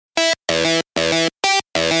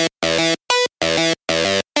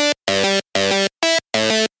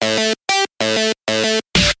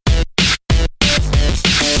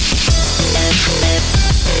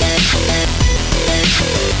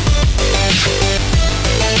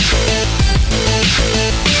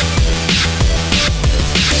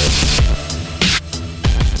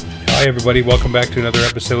Hi everybody, welcome back to another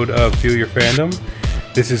episode of Fuel Your Fandom.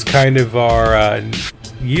 This is kind of our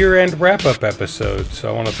year-end wrap-up episode, so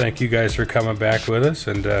I want to thank you guys for coming back with us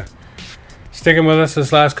and sticking with us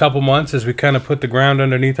this last couple months as we kind of put the ground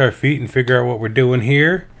underneath our feet and figure out what we're doing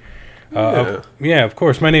here. Yeah, of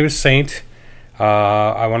course, my name is Saint.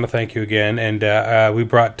 I want to thank you again, and we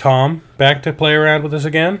brought Tom back to play around with us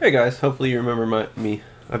again. Hey guys, hopefully you remember me.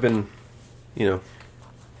 I've been,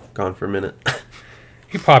 gone for a minute.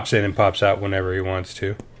 He pops in and pops out whenever he wants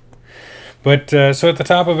to. But, so at the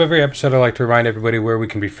top of every episode, I'd like to remind everybody where we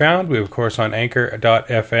can be found. We, of course, on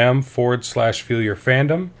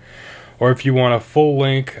anchor.fm/FeelYourFandom. Or if you want a full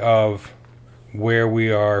link of where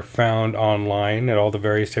we are found online at all the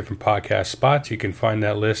various different podcast spots, you can find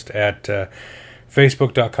that list at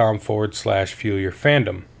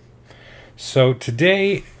facebook.com/FeelYourFandom. So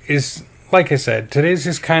today is... Like I said, today's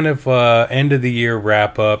just kind of end of the year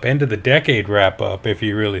wrap up, end of the decade wrap up, if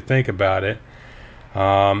you really think about it.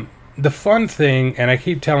 The fun thing, and I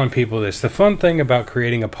keep telling people this, the fun thing about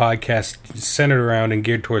creating a podcast centered around and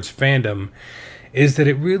geared towards fandom is that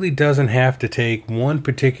it really doesn't have to take one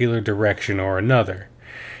particular direction or another.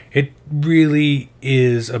 It really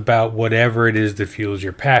is about whatever it is that fuels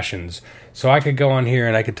your passions. So I could go on here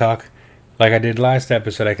and I could talk, like I did last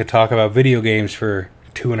episode, I could talk about video games for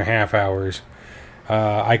 2.5 hours.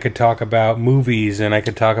 I could talk about movies, and I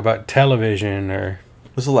could talk about television. Or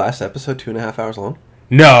was the last episode 2.5 hours long?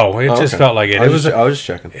 No, it just felt like it. I was just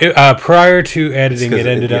checking. Prior to editing, it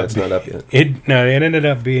ended up. It's not up yet. It ended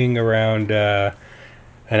up being around an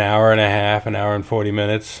hour and a half, an hour and 40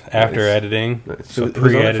 minutes after editing. Nice. So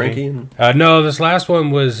pre-editing. No, this last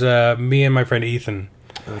one was me and my friend Ethan.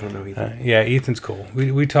 I don't know Ethan. Yeah, Ethan's cool.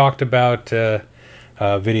 We talked about.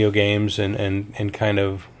 Video games and kind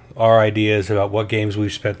of our ideas about what games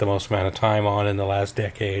we've spent the most amount of time on in the last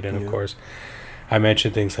decade. And, of course, I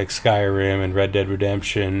mentioned things like Skyrim and Red Dead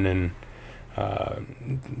Redemption and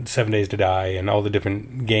 7 Days to Die and all the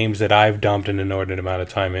different games that I've dumped an inordinate amount of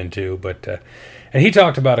time into. But and he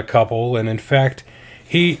talked about a couple, and, in fact,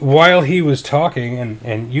 while he was talking,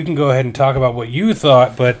 and you can go ahead and talk about what you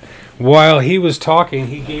thought, but while he was talking,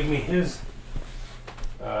 he gave me his...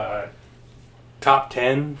 top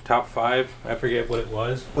 10, top 5, I forget what it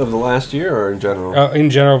was. Of the last year or in general? In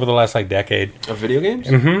general, over the last decade. Of video games?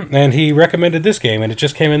 Mm-hmm. And he recommended this game, and it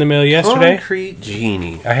just came in the mail yesterday. Concrete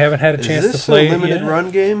Genie. I haven't had a chance to play it yet. Is this a limited run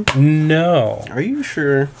game? No. Are you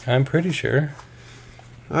sure? I'm pretty sure.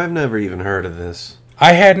 I've never even heard of this.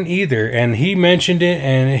 I hadn't either, and he mentioned it,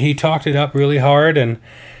 and he talked it up really hard, and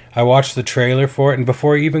I watched the trailer for it, and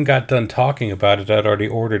before he even got done talking about it, I'd already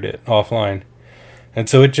ordered it offline. And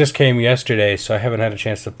so it just came yesterday, so I haven't had a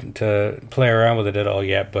chance to play around with it at all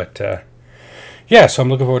yet. But, so I'm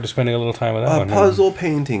looking forward to spending a little time with that one. A puzzle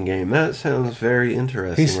painting game. That sounds very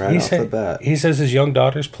interesting off the bat. He says his young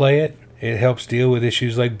daughters play it. It helps deal with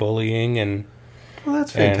issues like bullying and... Well,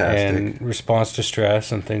 that's fantastic. And response to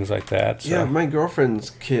stress and things like that. So. Yeah, my girlfriend's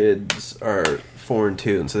kids are 4 and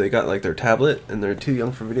 2, and so they got their tablet, and they're too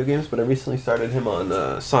young for video games, but I recently started him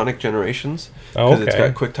on Sonic Generations. Because it's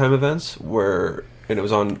got QuickTime events and it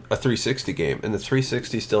was on a 360 game, and the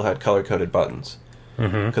 360 still had color-coded buttons.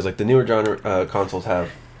 Because the newer consoles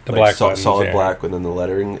have the black buttons, solid black, and then the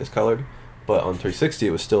lettering is colored. But on 360,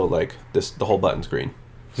 it was still the whole button's green.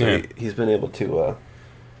 So he's been able to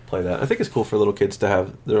play that. I think it's cool for little kids to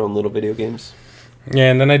have their own little video games.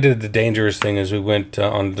 Yeah, and then I did the dangerous thing as we went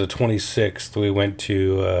on the 26th. We went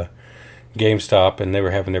to GameStop, and they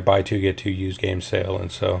were having their buy 2 get 2 used game sale, and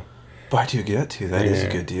so. Buy 2 get 2. That is a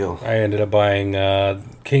good deal. I ended up buying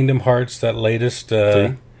Kingdom Hearts, that latest.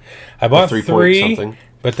 3? I bought 3, something.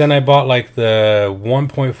 But then I bought the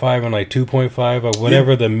 1.5 and 2.5 or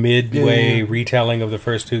whatever the midway retelling of the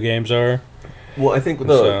first 2 games are. Well, I think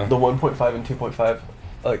the 1.5 and 2.5,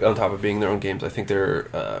 on top of being their own games, I think they're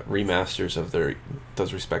remasters of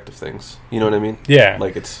those respective things. You know what I mean? Yeah.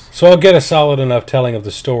 So I'll get a solid enough telling of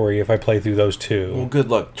the story if I play through those 2. Well, good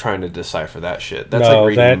luck trying to decipher that shit. That's like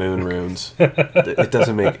reading moon runes. It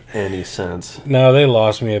doesn't make any sense. No, they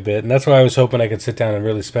lost me a bit, and that's why I was hoping I could sit down and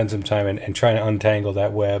really spend some time and try to untangle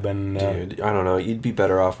that web. And dude, I don't know. You'd be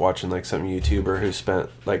better off watching some YouTuber who spent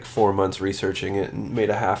 4 months researching it and made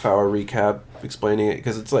a half-hour recap explaining it,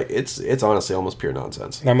 because it's honestly almost pure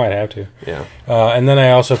nonsense. I might have to. Yeah. And then I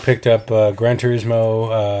also picked up Gran Turismo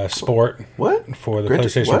Sport. What? For the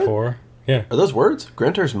PlayStation 4. Yeah. Are those words?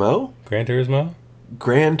 Gran Turismo? Gran Turismo?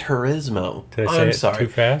 Gran Turismo. Did I say it too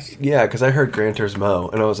fast? Yeah, because I heard Gran Turismo,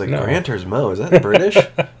 and I was like, no. Gran Turismo? Is that British?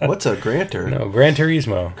 What's a Granter? No, Gran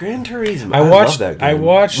Turismo. Gran Turismo. I love that game. I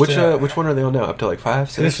watched... Which one are they on now? Up to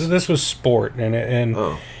 5, 6? This was Sport, and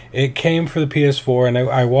It came for the PS4, and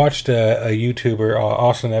I watched a YouTuber,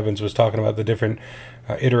 Austin Evans, was talking about the different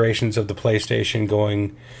iterations of the PlayStation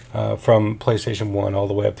going from PlayStation 1 all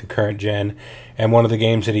the way up to current gen. And one of the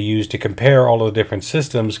games that he used to compare all of the different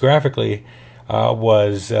systems graphically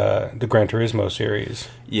was the Gran Turismo series.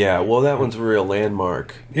 Yeah, well, that one's a real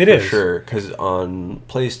landmark. It is. For sure, because on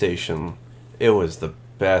PlayStation, it was the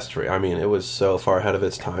best. I mean, it was so far ahead of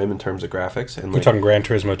its time in terms of graphics. And You're talking Gran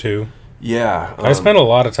Turismo 2? Yeah. I spent a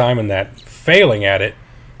lot of time in that, failing at it,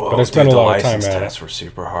 but I spent a lot of time at it. The license tests were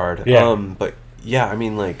super hard. Yeah. But yeah, I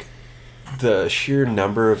mean, like, the sheer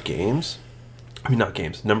number of games,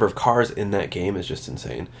 number of cars in that game is just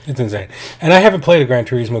insane. It's insane. And I haven't played a Gran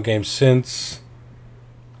Turismo game since,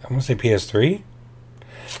 I want to say PS3.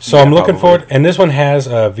 So yeah, I'm looking forward, and this one has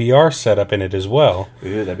a VR setup in it as well.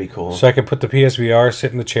 Ooh, that'd be cool. So I could put the PSVR,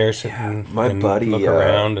 sit in the chair, buddy, look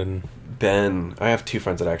around, and Ben. I have two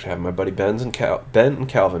friends that actually have them. My buddy Ben and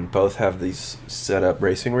Calvin both have these set up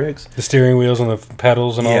racing rigs. The steering wheels and the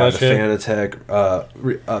pedals and all that shit. Yeah, the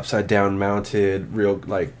Fanatec, upside down mounted, real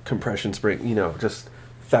like compression spring. You know, just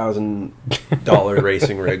 $1,000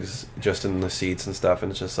 racing rigs just in the seats and stuff,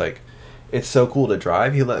 and it's just like. It's so cool to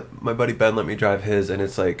drive. My buddy Ben let me drive his, and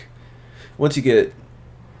it's like once you get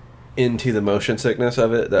into the motion sickness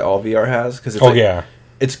of it that all VR has, because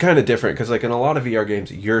it's kind of different. Because like in a lot of VR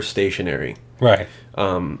games, you're stationary, right?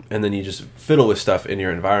 And then you just fiddle with stuff in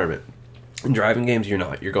your environment. In driving games, you're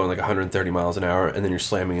not. You're going like 130 miles an hour, and then you're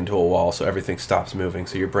slamming into a wall, so everything stops moving.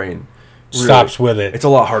 So your brain stops with it. It's a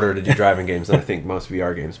lot harder to do driving games than I think most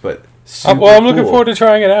VR games, but I'm looking forward to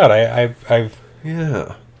trying it out. I've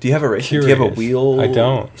yeah. Do you have a race? Do you have a wheel? I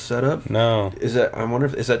don't. Setup? No. I wonder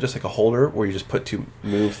if is that just like a holder where you just put to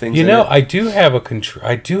move things? I do have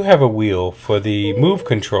a wheel for the Move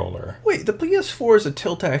controller. Wait, the PS4 is a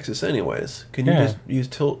tilt axis, anyways. Can you just use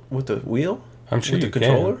tilt with the wheel? I'm sure with you the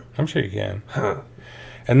controller? can. I'm sure you can. Huh.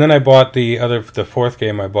 And then I bought the fourth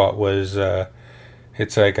game I bought was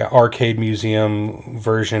it's like an arcade museum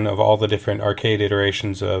version of all the different arcade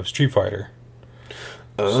iterations of Street Fighter.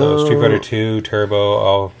 So Street Fighter 2, Turbo,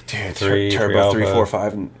 all 3, Turbo, 3, 4,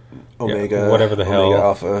 5, and Omega, whatever the hell. Omega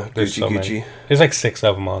Alpha, There's Gucci. There's like 6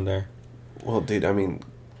 of them on there. Well, dude, I mean,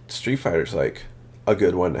 Street Fighter's like a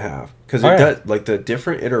good one to have because does like the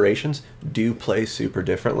different iterations do play super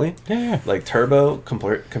differently. Yeah. Like Turbo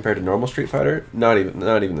compared to normal Street Fighter, not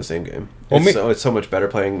even the same game. It's so much better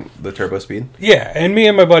playing the Turbo speed. Yeah, and me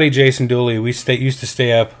and my buddy Jason Dooley, we used to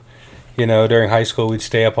stay up. You know, during high school, we'd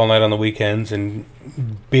stay up all night on the weekends and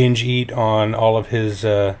binge eat on all of his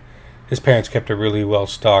parents kept a really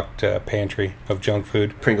well-stocked pantry of junk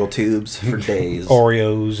food. Pringle tubes for days.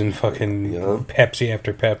 Oreos and fucking Pepsi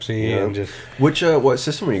after Pepsi. And just... what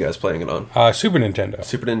system were you guys playing it on? Super Nintendo.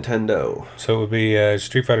 Super Nintendo. So it would be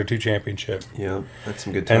Street Fighter 2 Championship. Yeah, that's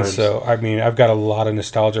some good times. And so, I mean, I've got a lot of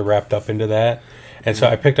nostalgia wrapped up into that. And so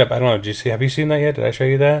I picked up, I don't know, have you seen that yet? Did I show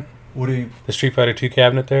you that? What are you... The Street Fighter 2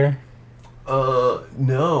 cabinet there?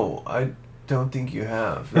 No, I don't think you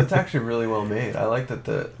have. That's actually really well made. I like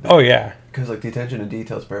that oh, yeah. Because, like, the attention to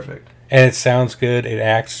detail is perfect. And it sounds good. It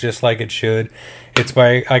acts just like it should. It's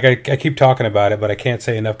by, like, I keep talking about it, but I can't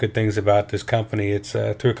say enough good things about this company. It's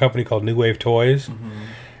through a company called New Wave Toys,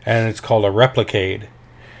 and it's called a Replicade.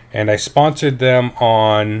 And I sponsored them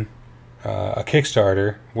on a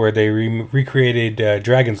Kickstarter where they recreated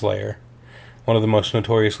Dragon's Lair. One of the most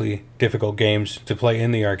notoriously difficult games to play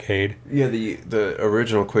in the arcade. Yeah, the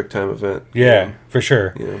original QuickTime event. Yeah, for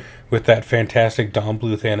sure. Yeah. With that fantastic Don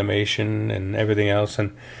Bluth animation and everything else.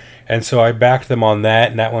 And so I backed them on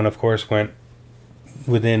that, and that one, of course, went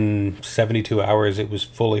within 72 hours. It was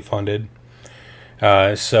fully funded.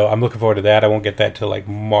 So I'm looking forward to that. I won't get that till like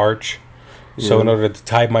March. So in order to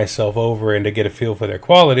tide myself over and to get a feel for their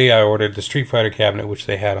quality, I ordered the Street Fighter cabinet, which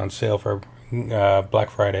they had on sale for Black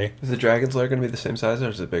Friday. Is the Dragon's Lair going to be the same size, or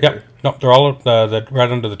is it bigger? Yep. No, they're all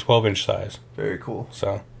right under the 12-inch size. Very cool.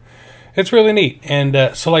 So it's really neat.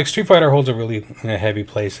 And so like Street Fighter holds a really heavy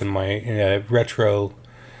place in my retro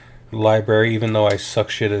library, even though I suck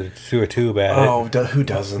shit through a tube at it. Oh, who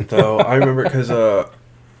doesn't, though? I remember because,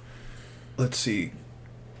 let's see,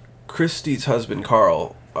 Christy's husband,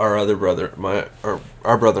 Carl, our other brother,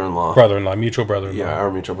 our brother-in-law. Mutual brother-in-law. Yeah,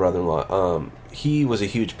 our mutual brother-in-law. He was a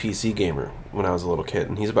huge PC gamer when I was a little kid,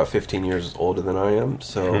 and he's about 15 years older than I am.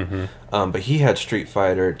 So, but he had Street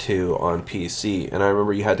Fighter 2 on PC, and I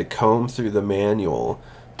remember you had to comb through the manual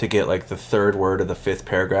to get like the third word of the fifth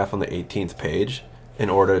paragraph on the 18th page in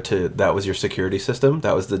order to. That was your security system.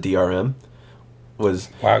 That was the DRM.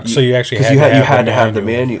 Wow. So you actually had to have the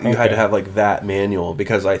manual. You had to have like that manual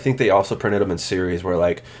because I think they also printed them in series where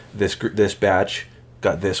like this batch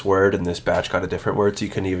got this word and this batch got a different word, so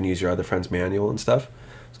you couldn't even use your other friend's manual and stuff.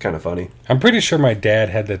 It's kind of funny. I'm pretty sure my dad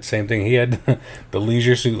had that same thing. He had the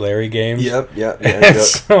Leisure Suit Larry games. Yep.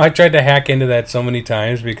 So I tried to hack into that so many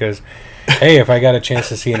times because, hey, if I got a chance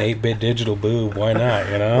to see an 8-bit digital boob, why not?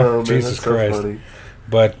 You know, oh, man, Jesus Christ. So funny.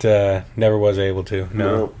 But never was able to.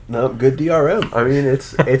 No, good DRM. I mean,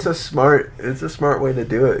 it's a smart way to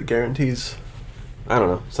do it. It guarantees, I don't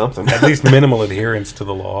know, something. At least minimal adherence to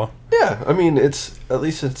the law. Yeah, I mean, at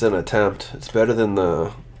least it's an attempt. It's better than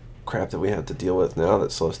the crap that we have to deal with now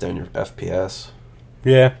that slows down your FPS.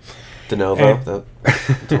 Yeah. De novo,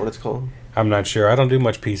 that's what it's called. I'm not sure. I don't do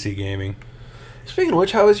much PC gaming. Speaking of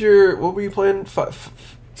which, what were you playing?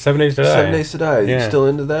 7 Days to Die. 7 Days to Die. Are you still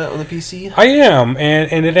into that on the PC? I am,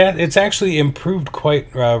 and it's actually improved quite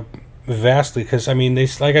vastly because, I mean,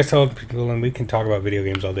 like I told people, and we can talk about video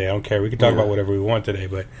games all day. I don't care. We can talk about whatever we want today,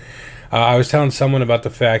 but I was telling someone about the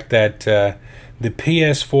fact that the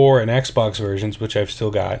PS4 and Xbox versions, which I've still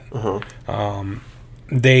got,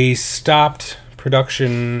 they stopped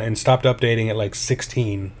production and stopped updating at like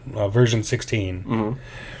version 16.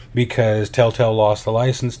 Because Telltale lost the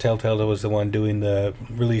license. Telltale was the one doing the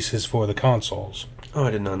releases for the consoles. Oh,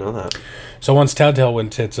 I did not know that. So once Telltale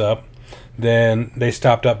went tits up, then they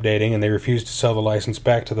stopped updating and they refused to sell the license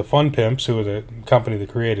back to the Fun Pimps, who were the company that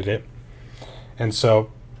created it. And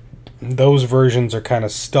so those versions are kind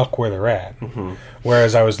of stuck where they're at.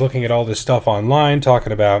 Whereas I was looking at all this stuff online,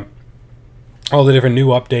 talking about all the different new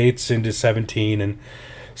updates into 17 and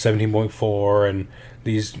 17.4 and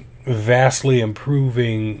these vastly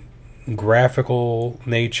improving graphical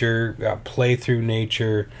nature, playthrough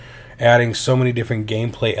nature, adding so many different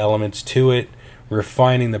gameplay elements to it,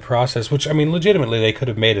 refining the process, which, I mean, legitimately, they could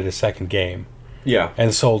have made it a second game. Yeah.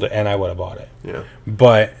 And sold it, and I would have bought it. Yeah.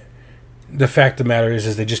 But the fact of the matter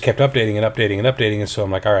is they just kept updating and updating and updating, and so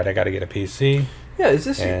I'm like, all right, I got to get a PC. Yeah, is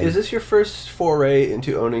this your first foray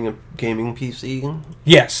into owning a gaming PC?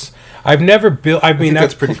 Yes. I've never built... I mean,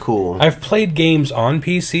 that's pretty cool. I've played games on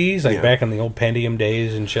PCs, like back in the old Pentium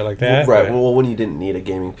days and shit like that. Right, well, when you didn't need a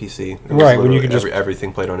gaming PC. Right, when you could just...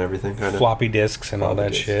 Everything played on everything, kind of. Floppy disks and all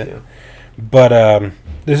that shit. Yeah. But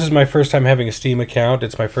this is my first time having a Steam account.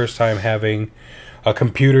 It's my first time having a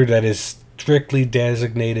computer that is strictly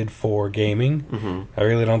designated for gaming. I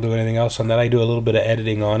really don't do anything else on that. I do a little bit of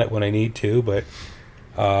editing on it when I need to, but...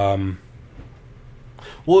 Well,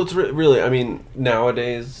 it's really, I mean,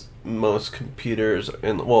 nowadays, most computers,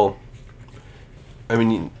 I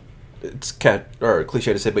mean, it's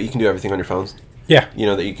cliche to say, but you can do everything on your phones. Yeah. You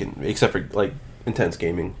know, that you can, except for, like, intense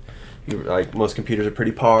gaming. Like, most computers are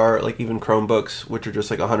pretty par, like, even Chromebooks, which are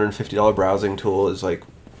just, like, $150 browsing tool is, like,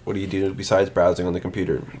 what do you do besides browsing on the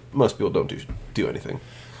computer? Most people don't do anything.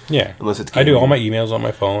 Yeah. Unless it's gaming. I do all my emails on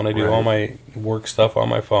my phone. I do all my work stuff on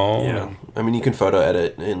my phone. Yeah. I mean, you can photo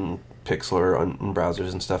edit in Pixlr in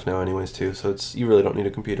browsers and stuff now anyways, too. So you really don't need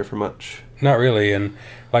a computer for much. Not really. And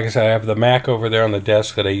like I said, I have the Mac over there on the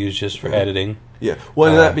desk that I use just for editing. Yeah.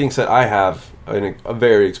 Well, that being said, I have a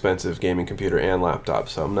very expensive gaming computer and laptop.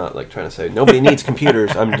 So I'm not, like, trying to say nobody needs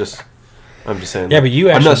computers. I'm just saying. Yeah, but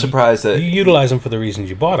I'm not surprised that... You utilize them for the reasons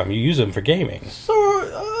you bought them. You use them for gaming.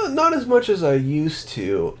 So, not as much as I used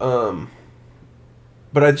to.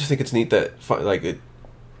 But I just think it's neat that,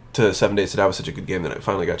 to 7 Days to Die was such a good game that it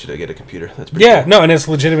finally got you to get a computer. That's pretty cool. No, and it's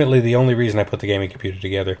legitimately the only reason I put the gaming computer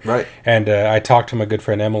together. Right. And I talked to my good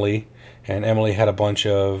friend Emily, and Emily had a bunch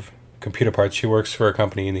of computer parts. She works for a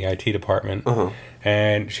company in the IT department,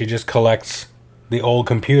 and she just collects the old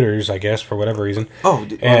computers, I guess, for whatever reason. Oh,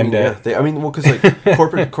 and because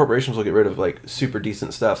like corporations will get rid of like super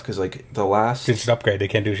decent stuff because like the last it's an upgrade, they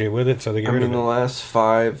can't do shit with it, so they get rid of it. The last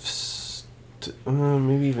 5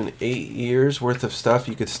 maybe even 8 years worth of stuff,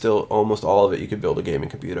 you could still almost all of it you could build a gaming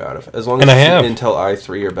computer out of, as long as it's an Intel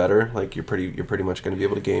i3 or better. Like you're pretty much going to be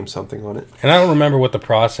able to game something on it. And I don't remember what the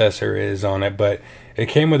processor is on it, but it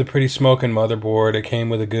came with a pretty smoking motherboard. It came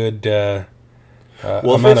with a good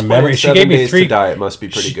amount of memory. She gave me 3 to Die. It must be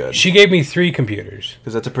pretty good. She gave me 3 computers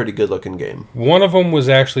because that's a pretty good looking game. One of them was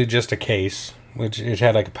actually just a case, which it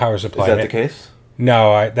had like a power supply. Is that the case?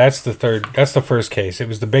 No, that's the third. That's the first case. It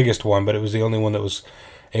was the biggest one, but it was the only one that was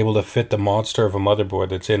able to fit the monster of a motherboard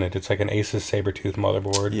that's in it. It's like an Asus Sabertooth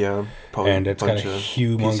motherboard. Yeah, and it's got a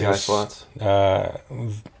humongous slots.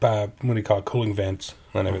 What do you call it? Cooling vents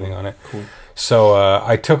and everything on it. Cool. So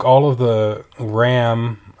I took all of the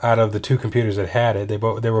RAM out of the 2 computers that had it. They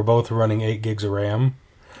were both running 8 gigs of RAM.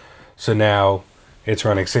 So now it's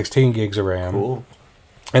running 16 gigs of RAM. Cool.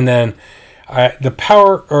 And then the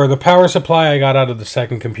power supply I got out of the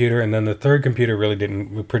second computer, and then the third computer really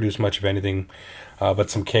didn't produce much of anything but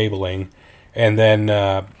some cabling. And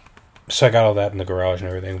then So I got all that in the garage and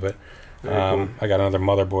everything, but cool. I got another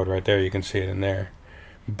motherboard right there. You can see it in there.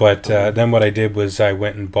 But then what I did was I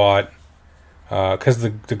went and bought, because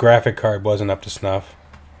the graphic card wasn't up to snuff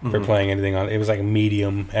for playing anything on it. It was like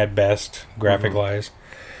medium at best, graphic-wise.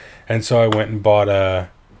 And so I went and bought a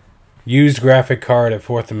used graphic card at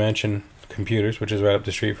Fourth Dimension Computers, which is right up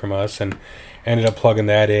the street from us, and ended up plugging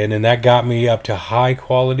that in. And that got me up to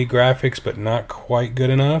high-quality graphics, but not quite good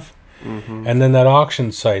enough. And then that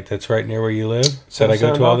auction site that's right near where you live that I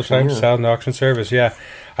go to all the time, Sound Auction Service,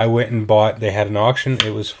 I went and bought, they had an auction.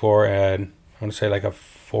 It was for, I want to say like a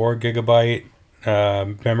 4 gigabyte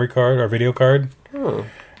memory card or video card. Oh.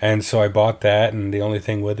 And so I bought that, and the only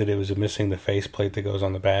thing with it was missing the faceplate that goes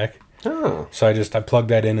on the back. Oh. So I plugged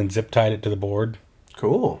that in and zip tied it to the board.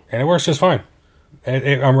 Cool. And it works just fine.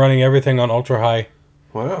 I'm running everything on ultra high.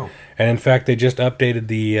 Wow. And in fact, they just updated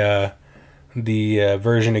the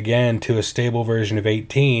version again to a stable version of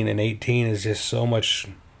 18, and 18 is just so much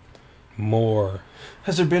more.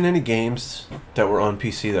 Has there been any games that were on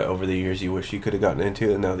PC that over the years you wish you could have gotten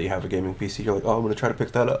into, and now that you have a gaming PC, you're like, oh, I'm going to try to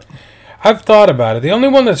pick that up? I've thought about it. The only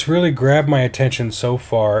one that's really grabbed my attention so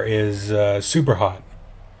far is Superhot.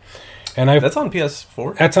 And that's on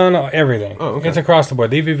PS4? That's on everything. Oh, okay. It's across the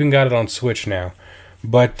board. They've even got it on Switch now.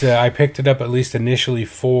 But I picked it up at least initially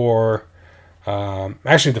for...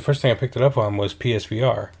 actually, the first thing I picked it up on was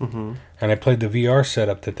PSVR. And I played the VR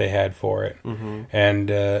setup that they had for it.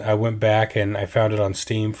 And I went back and I found it on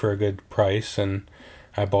Steam for a good price, and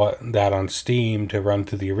I bought that on Steam to run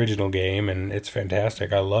through the original game, and it's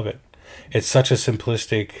fantastic. I love it. It's such a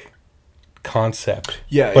simplistic concept,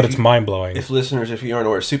 but it's mind-blowing. If you aren't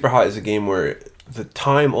aware, Superhot is a game where the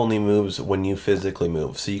time only moves when you physically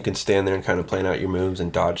move. So you can stand there and kind of plan out your moves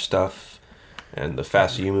and dodge stuff. And the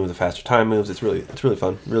faster you move, the faster time moves. It's really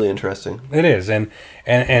fun, really interesting. It is, and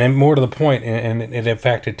more to the point, and in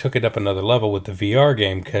fact, it took it up another level with the VR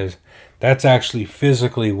game, because that's actually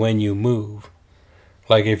physically when you move.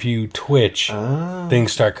 Like if you twitch,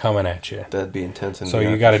 things start coming at you. That'd be intense. So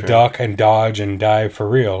you got to duck and dodge and dive for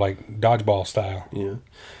real, like dodgeball style. Yeah,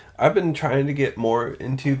 I've been trying to get more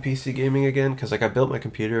into PC gaming again, because like I built my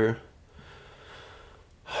computer,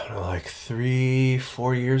 I don't know, like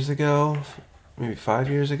 3-4 years ago. Maybe 5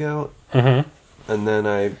 years ago. And then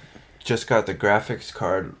I just got the graphics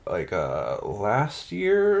card like last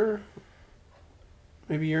year,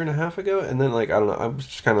 maybe a year and a half ago. And then like, I don't know, I was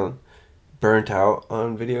just kind of burnt out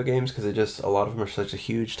on video games, because a lot of them are such a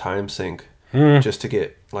huge time sink just to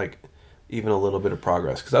get like even a little bit of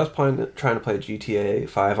progress. Because I was trying to play GTA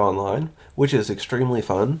 5 online, which is extremely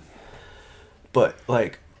fun. But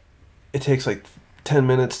like, it takes like 10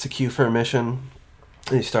 minutes to queue for a mission.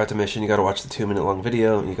 And you start the mission, you got to watch the 2-minute long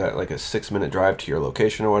video, and you got like a 6-minute drive to your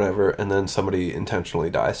location or whatever, and then somebody intentionally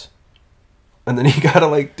dies. And then you got to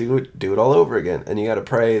like do it all over again, and you got to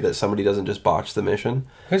pray that somebody doesn't just botch the mission.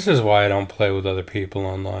 This is why I don't play with other people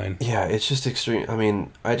online. Yeah, it's just extreme. I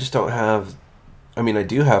mean, I just don't have... I mean, I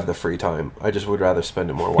do have the free time. I just would rather spend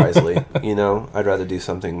it more wisely, you know? I'd rather do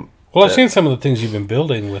something... Well, I've seen some of the things you've been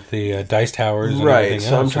building with the dice towers and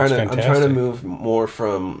everything else. So I'm trying to move more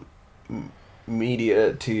from...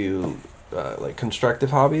 media to like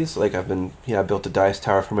constructive hobbies. Like I built a dice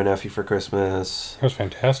tower for my nephew for Christmas. That was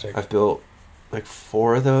fantastic. I've built like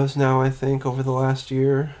 4 of those now, I think, over the last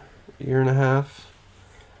year and a half.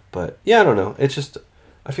 But yeah, I don't know. It's just,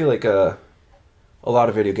 I feel like a lot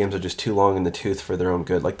of video games are just too long in the tooth for their own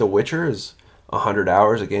good. Like The Witcher is 100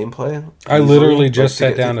 hours of gameplay. I literally just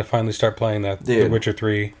sat down to finally start playing that. Dude, The Witcher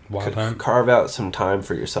 3 Wild Hunt. Carve out some time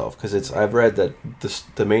for yourself, because I've read that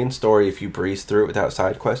the main story, if you breeze through it without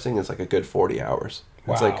side questing, is like a good 40 hours.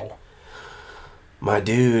 Wow. It's like, my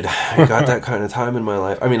dude, I got that kind of time in my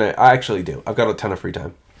life. I mean, I actually do. I've got a ton of free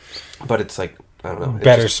time, but it's like, I don't know.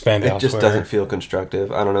 Better spend elsewhere. It just doesn't feel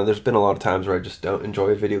constructive. I don't know. There's been a lot of times where I just don't enjoy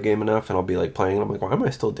a video game enough, and I'll be like playing, and I'm like, why am I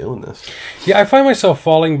still doing this? Yeah, I find myself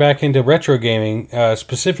falling back into retro gaming,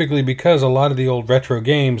 specifically because a lot of the old retro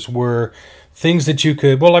games were things that you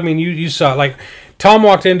could... Well, I mean, you saw, like, Tom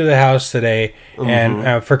walked into the house today,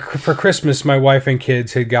 and for Christmas, my wife and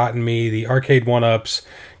kids had gotten me the Arcade 1-Ups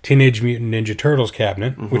Teenage Mutant Ninja Turtles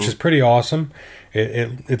cabinet, which is pretty awesome.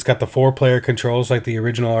 It's got the 4-player controls like the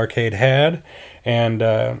original arcade had,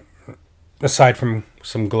 and aside from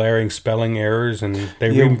some glaring spelling errors, and they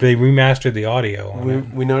remastered the audio.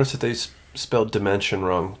 We noticed that they spelled dimension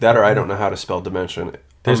wrong. That, or I don't know how to spell dimension.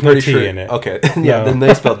 There's no T in it. Okay, yeah, then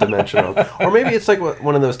they spelled dimension wrong. Or maybe it's like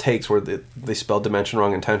one of those takes where they spelled dimension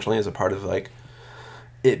wrong intentionally as a part of like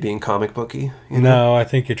it being comic booky. No, I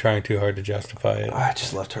think you're trying too hard to justify it. I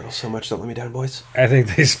just love Turtles so much. Don't let me down, boys. I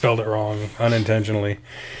think they spelled it wrong unintentionally.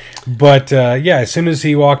 But yeah, as soon as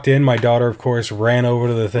he walked in, my daughter, of course, ran over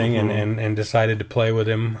to the thing and decided to play with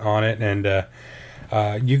him on it.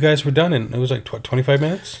 And you guys were done in, it was like 25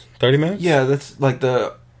 minutes? 30 minutes? Yeah, that's like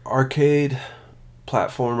the arcade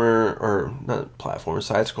platformer, or not platformer,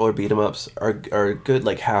 side-scroller beat-em-ups are a good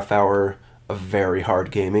like half hour of very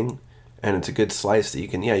hard gaming. And it's a good slice that you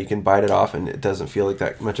can bite it off, and it doesn't feel like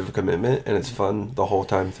that much of a commitment, and it's fun the whole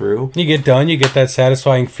time through. You get done, you get that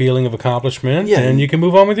satisfying feeling of accomplishment, and you can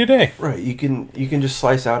move on with your day. Right, you can just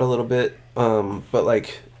slice out a little bit, but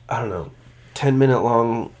like, I don't know, 10-minute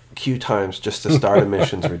long queue times just to start a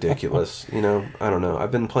mission's ridiculous. I don't know.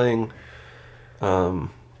 I've been playing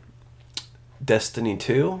Destiny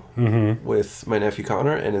 2 with my nephew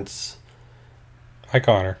Connor, and it's... Hi,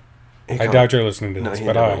 Connor. I doubt you're listening to this,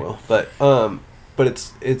 but I will. But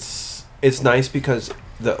it's nice because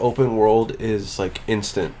the open world is like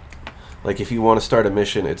instant. Like if you want to start a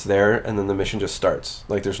mission, it's there, and then the mission just starts.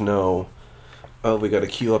 Like there's no, we got to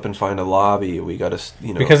queue up and find a lobby. We got to,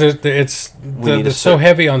 because it's so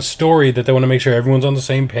heavy on story that they want to make sure everyone's on the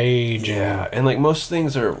same page. Yeah, and like most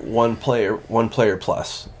things are one player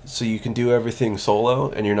plus. So you can do everything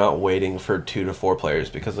solo, and you're not waiting for 2 to 4 players,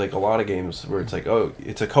 because like a lot of games where it's like, oh,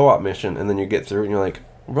 it's a co-op mission, and then you get through and you're like,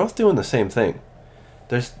 we're both doing the same thing.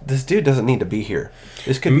 This dude doesn't need to be here.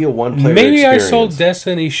 This could be a one-player Maybe experience. I sold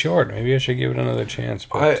Destiny short. Maybe I should give it another chance.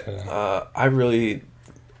 But, I really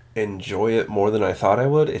enjoy it more than I thought I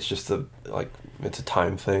would. It's just it's a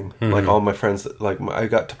time thing. Like all my friends, I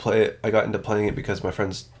got into playing it because my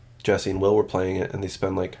friends Jesse and Will were playing it, and they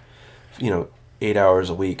spend 8 hours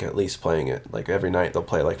a week at least playing it. Like every night they'll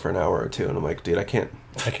play like for an hour or two, and I'm like, dude, I can't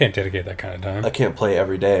dedicate that kind of time. I can't play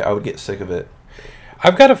every day. I would get sick of it. I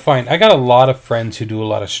got a lot of friends who do a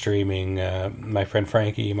lot of streaming. My friend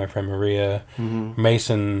Frankie, my friend Maria,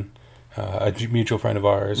 Mason, a mutual friend of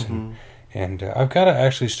ours, and I've got to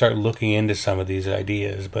actually start looking into some of these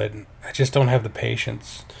ideas, but I just don't have the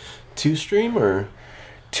patience to stream or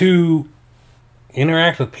to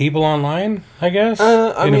interact with people online, I guess,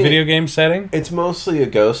 in a video game setting. It's mostly a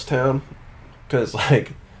ghost town, because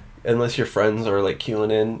unless your friends are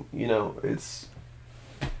queuing in, it's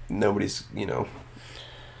nobody's,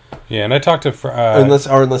 Yeah, and I talked to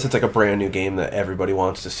unless it's like a brand new game that everybody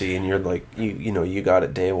wants to see, and you're like you got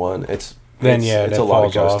it day one. It's a lot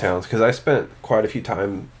of ghost towns, because I spent quite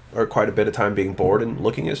a bit of time being bored and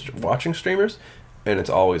watching streamers, and it's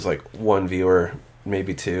always like one viewer,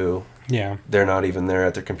 maybe two. Yeah, they're not even there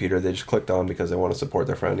at their computer. They just clicked on because they want to support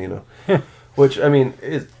their friend, Which, I mean,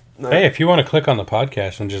 is... Hey, if you want to click on the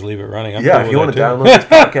podcast and just leave it running, I'm cool if you want to download this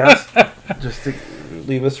podcast, just to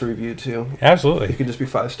leave us a review, too. Absolutely. You can just be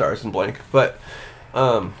 5 stars and blank. But,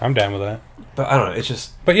 I'm down with that. But, I don't know, it's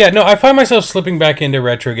just... But, yeah, no, I find myself slipping back into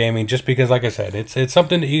retro gaming just because, like I said, it's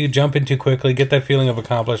something that you jump into quickly, get that feeling of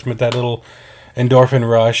accomplishment, that little endorphin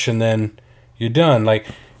rush, and then you're done. Like...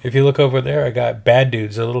 If you look over there, I got Bad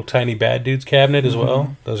Dudes, a little tiny Bad Dudes cabinet as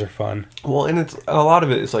well. Those are fun. Well, and a lot of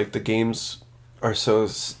it is the games are so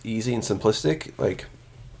easy and simplistic. Like,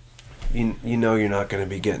 you're not going to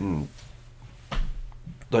be getting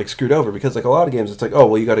screwed over, because a lot of games it's like, oh,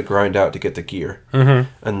 well, you got to grind out to get the gear,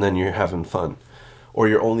 and then you're having fun, or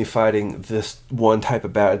you're only fighting this one type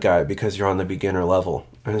of bad guy because you're on the beginner level,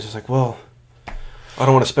 and it's just like, well, I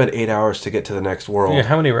don't want to spend 8 hours to get to the next world. Yeah,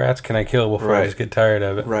 how many rats can I kill before I just get tired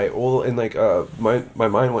of it? Right. Well, and my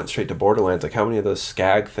mind went straight to Borderlands. Like, how many of those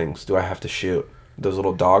skag things do I have to shoot? Those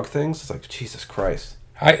little dog things? It's like, Jesus Christ.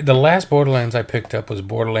 The last Borderlands I picked up was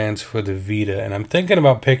Borderlands for the Vita, and I'm thinking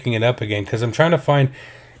about picking it up again because I'm trying to find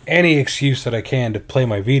any excuse that I can to play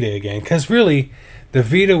my Vita again. Because really, the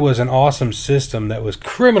Vita was an awesome system that was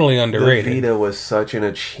criminally underrated. The Vita was such an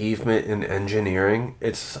achievement in engineering.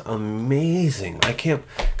 It's amazing. I can't...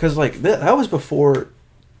 Because, that was before...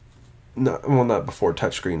 not before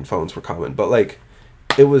touchscreen phones were common, but,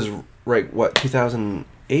 it was,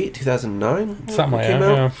 2008, 2009? Something like that,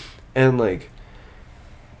 yeah. And,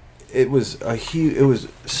 it was it was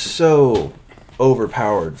so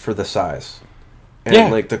overpowered for the size.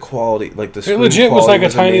 And, the quality, the screen, it legit was like a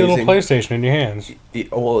tiny amazing. Little PlayStation in your hands.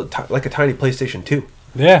 Well, like a tiny PlayStation 2.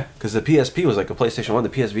 Yeah. Because the PSP was like a PlayStation 1, the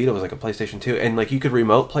PS Vita was like a PlayStation 2, and, you could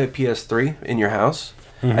remote play a PS3 in your house.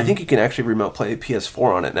 I think you can actually remote play a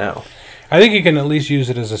PS4 on it now. I think you can at least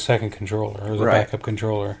use it as a second controller, or as a backup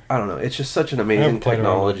controller. I don't know. It's just such an amazing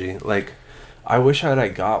technology. I wish I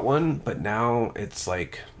had got one, but now it's I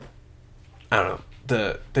don't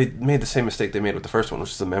know. They made the same mistake they made with the first one,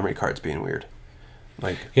 which is the memory cards being weird.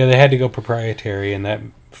 Yeah, they had to go proprietary, and that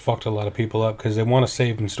fucked a lot of people up because they want to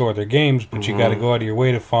save and store their games, but you got to go out of your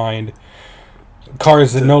way to find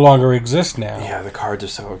cards that no longer exist now. Yeah, the cards are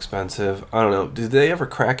so expensive. I don't know. Did they ever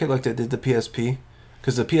crack it like they did the PSP?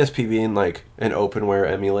 Because the PSP being like an openware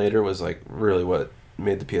emulator was like really what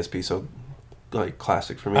made the PSP so like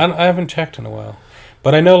classic for me. I haven't checked in a while,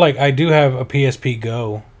 but I know like I do have a PSP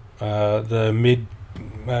Go, the mid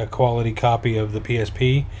quality copy of the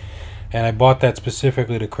PSP, and I bought that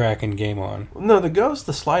specifically to crack in game on. No, the Go's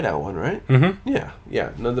the slide out one, right? Mm-hmm.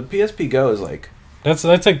 Yeah. No, the PSP Go is like that's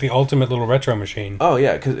like the ultimate little retro machine. Oh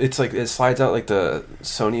yeah, because it's like it slides out like the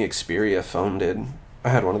Sony Xperia phone did. I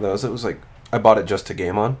had one of those. It was like I bought it just to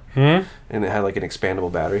game on, and it had like an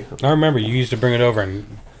expandable battery. I remember you used to bring it over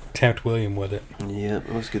and tempt William with it. Yeah,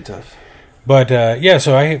 it was good stuff. But yeah,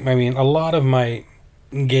 so I mean, a lot of my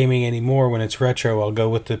gaming anymore when it's retro, I'll go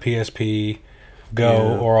with the PSP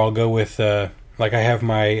Go, or I'll go with like I have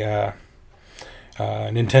my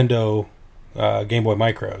Nintendo Game Boy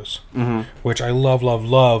Micros, which I love.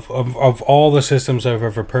 Of all the systems I've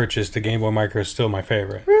ever purchased, the Game Boy Micro is still my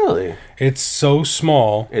favorite. Really? It's so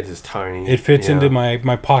small. It is tiny. It fits into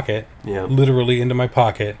my pocket, literally into my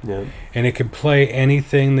pocket, and it can play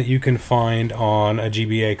anything that you can find on a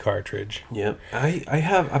GBA cartridge. Yep.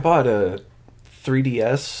 I bought a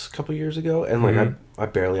 3DS a couple years ago, and like I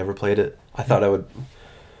barely ever played it. I thought I would.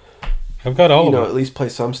 I've got all of it. At least play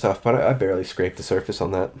some stuff, but I barely scraped the surface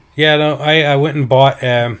on that. Yeah, no, I went and bought.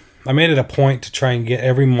 I made it a point to try and get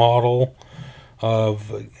every model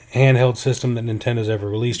of handheld system that Nintendo's ever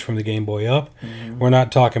released from the Game Boy up. We're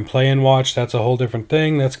not talking Play and Watch. That's a whole different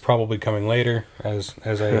thing. That's probably coming later as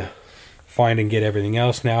I find and get everything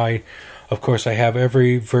else. Now, of course, I have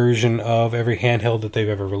every version of every handheld that they've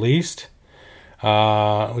ever released,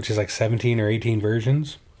 which is like 17 or 18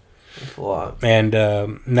 versions. That's a lot. And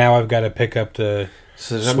now I've got to pick up the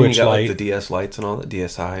So does that mean you got like the DS Lites and all that,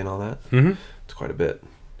 DSi and all that? Mm-hmm. It's quite a bit.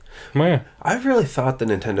 Oh, yeah. I really thought the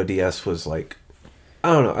Nintendo DS was like,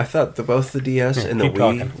 I don't know, I thought both the DS and the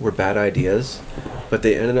Wii were bad ideas, but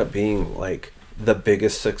they ended up being like the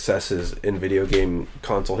biggest successes in video game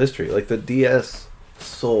console history. Like the DS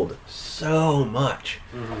sold so much,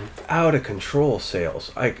 out of control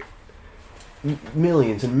sales, like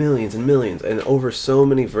millions and millions and millions, and over so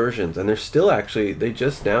many versions. And they're still actually, they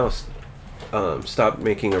just now stopped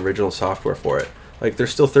making original software for it. Like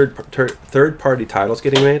there's still third party titles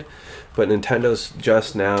getting made, but Nintendo's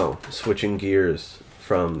just now switching gears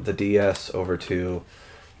from the DS over to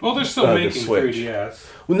they're still making 3DS.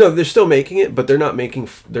 Well, no, they're still making it, but they're not making.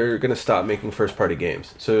 They're going to stop making first party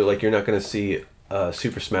games. So like you're not going to see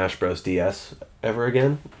Super Smash Bros. DS ever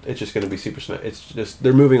again. It's just going to be Super Smash. It's just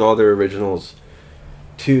they're moving all their originals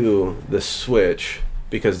to the Switch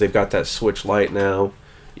because they've got that Switch Lite now.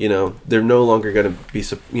 You know, they're no longer going to be.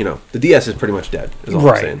 You know, the DS is pretty much dead. Is all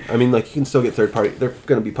I'm saying. I mean, like you can still get third party. They're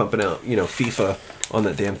going to be pumping out, FIFA on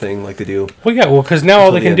that damn thing like they do. Well, yeah, because now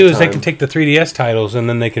all they can do is they can take the 3DS titles and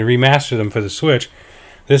then they can remaster them for the Switch.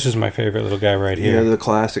 This is my favorite little guy right here. Yeah, the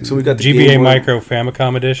classic. So we got the GBA Micro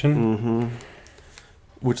Famicom Edition,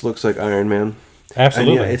 which looks like Iron Man.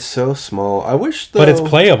 Absolutely, and yeah, it's so small. I wish, though, but it's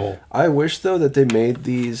playable. I wish, though, that they made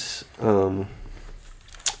these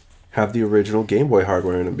have the original Game Boy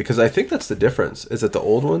hardware in them, because I think that's the difference. Is that the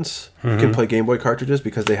old ones can play Game Boy cartridges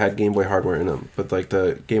because they had Game Boy hardware in them, but like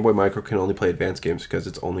the Game Boy Micro can only play advanced games because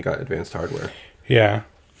it's only got advanced hardware. Yeah,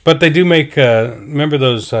 but they do make. Remember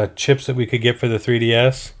those chips that we could get for the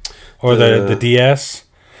 3DS or the DS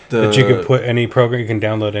that you could put any program, you can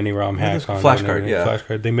download any ROM hack on. Flash card, yeah. Flash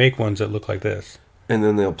card. They make ones that look like this, and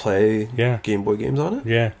then they'll play Game Boy games on it.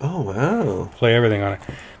 Yeah. Oh wow. Play everything on it.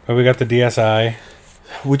 But we got the DSi.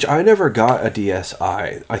 Which I never got a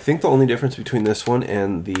DSi. I think the only difference between this one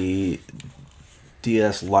and the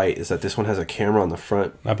DS Lite is that this one has a camera on the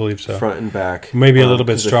front. I believe so. Front and back. Maybe a little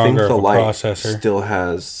bit stronger of a Lite processor. Still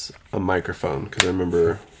has a microphone because I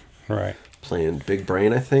remember playing Big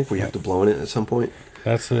Brain, I think, where you have to blow in it at some point.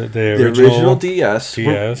 That's the original DS.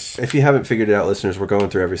 If you haven't figured it out, listeners, we're going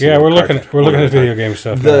through every single. Yeah, we're looking at video game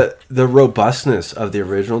stuff. The robustness of the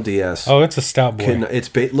original DS. Oh, it's a stout boy.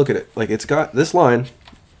 Look at it. Like it's got this line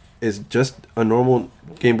is just a normal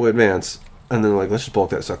Game Boy Advance, and then like let's just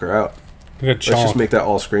bulk that sucker out. Let's just make that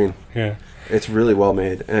all screen. Yeah, it's really well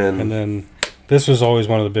made. And then this was always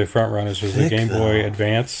one of the big front runners was the Game Boy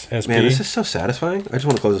Advance SP. Man, this is so satisfying. I just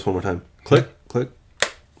want to close this one more time. Click, click.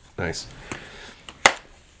 Nice.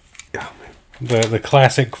 Yeah. The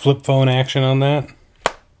classic flip phone action on that.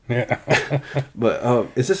 Yeah. But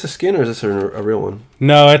is this a skin or is this a real one?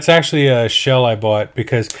 No, it's actually a shell I bought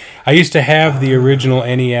because I used to have the original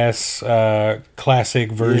NES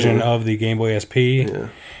classic version of the Game Boy SP,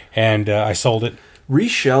 and I sold it.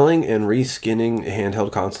 Reshelling and reskinning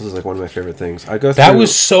handheld consoles is like one of my favorite things. I go through, that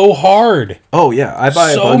was so hard. Oh yeah, I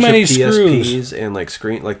buy so a bunch many of PSPs screws. and like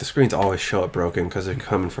the screens always show up broken because they're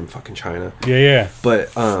coming from fucking China. Yeah. But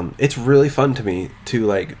it's really fun to me to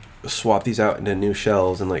like swap these out into new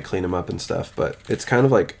shells and like clean them up and stuff. But it's kind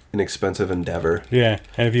of like an expensive endeavor. Yeah,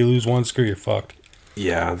 and if you lose one screw, you're fucked.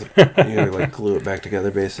 Yeah, you gotta like glue it back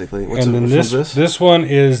together basically. And then this one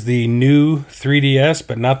is the new 3DS,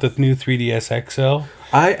 but not the new 3DS XL.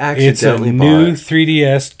 I accidentally It's a new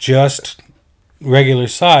 3DS, just regular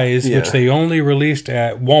size, which they only released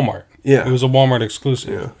at Walmart. Yeah, it was a Walmart exclusive.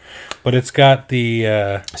 Yeah. But it's got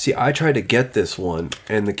the... See, I tried to get this one,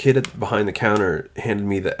 and the kid behind the counter handed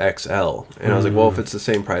me the XL. And I was like, well, if it's the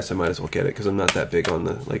same price, I might as well get it, because I'm not that big on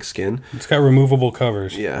the like skin. It's got removable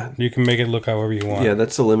covers. Yeah. You can make it look however you want. Yeah,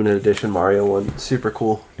 that's the limited edition Mario one. Super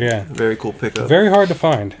cool. Yeah. Very cool pickup. Very hard to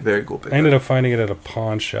find. Very cool pickup. I ended up finding it at a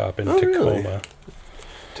pawn shop in Tacoma. Really?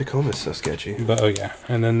 Tacoma's so sketchy. But, oh, yeah.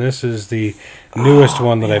 And then this is the newest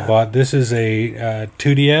one that I bought. This is a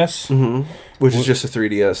 2DS. Mm-hmm. Which is just a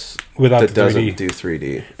 3DS without that the 3D. Doesn't do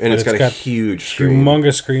 3D. And it's got a huge screen.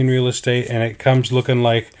 Humongous screen real estate, and it comes looking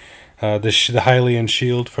like the Hylian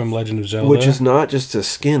shield from Legend of Zelda. Which is not just a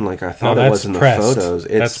skin like I thought it was in the photos.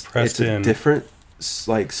 It's a different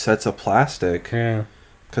like sets of plastic. Yeah.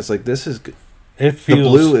 Because like this is... It feels the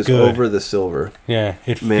blue is good. over the silver. Yeah,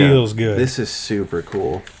 it feels good. This is super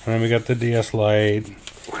cool. And then we got the DS Lite.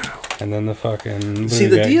 Wow. And then the fucking... See,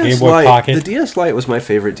 the DS Lite... The DS Lite was my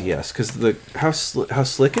favorite DS, because how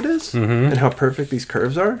slick it is, and how perfect these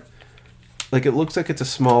curves are. Like, it looks like it's a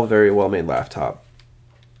small, very well-made laptop.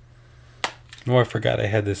 Oh, I forgot I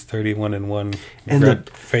had this 31-in-1 and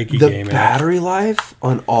fakey game. The battery life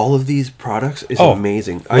on all of these products is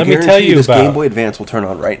amazing. Let me tell you this Game Boy Advance will turn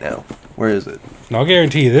on right now. Where is it? I'll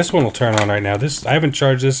guarantee you this one will turn on right now. I haven't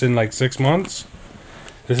charged this in like 6 months.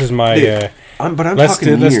 This is my... Dude, let's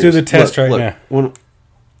do the test now.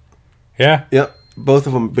 Yeah? Yep. Both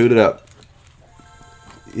of them booted up.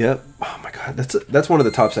 Yep. Oh my god, that's one of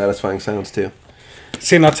the top satisfying sounds too.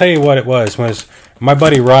 See, and I'll tell you what it was my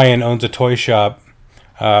buddy Ryan owns a toy shop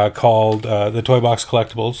called the Toy Box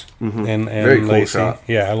Collectibles in Very cool Lacey. shop.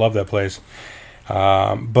 Yeah, I love that place.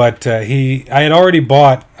 But I had already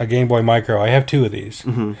bought a Game Boy Micro. I have 2 of these,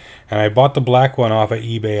 and I bought the black one off of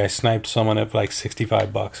eBay. I sniped someone at like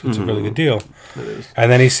 $65, which is a really good deal. It is.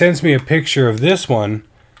 And then he sends me a picture of this one,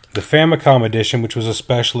 the Famicom edition, which was a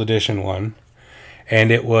special edition one. And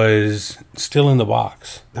it was still in the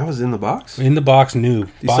box. That was in the box? In the box, new.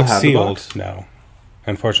 You box still have sealed. the box? No.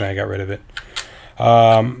 Unfortunately, I got rid of it.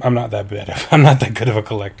 I'm not that bad. I'm not that good of a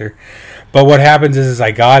collector. But what happens is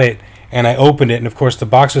I got it, and I opened it, and of course the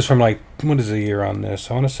box was from like, what is the year on this?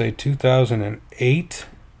 I want to say 2008?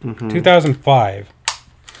 2005.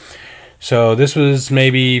 So this was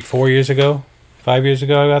maybe 4 years ago, 5 years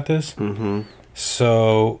ago I got this.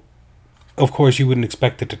 So, of course, you wouldn't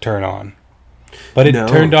expect it to turn on. But it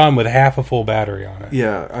turned on with half a full battery on it.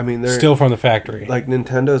 Yeah, I mean... they're still from the factory. Like,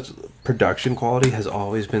 Nintendo's production quality has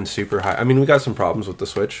always been super high. I mean, we got some problems with the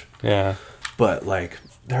Switch. Yeah. But, like,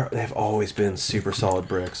 they've always been super solid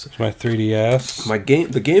bricks. It's my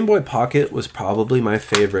 3DS. The Game Boy Pocket was probably my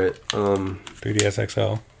favorite. 3DS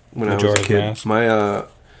XL. When I was a kid.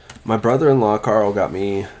 My brother-in-law, Carl, got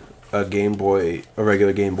me a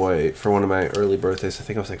regular Game Boy, for one of my early birthdays. I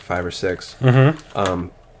think I was like 5 or 6.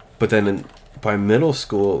 But then... by middle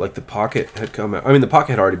school, like the Pocket had come out. I mean, the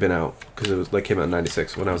Pocket had already been out because it was like came out in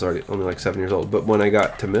 '96 when I was already only like 7 years old. But when I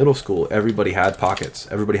got to middle school, everybody had Pockets.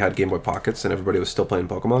 Everybody had Game Boy Pockets, and everybody was still playing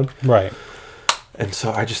Pokemon. Right. And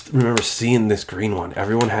so I just remember seeing this green one.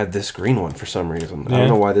 Everyone had this green one for some reason. I don't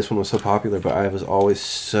know why this one was so popular, but I was always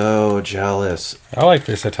so jealous. I like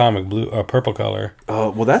this atomic purple color.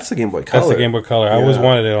 Oh, well, that's the Game Boy Color. That's the Game Boy Color. I always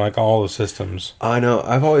wanted it on like all the systems. I know.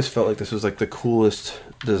 I've always felt like this was like the coolest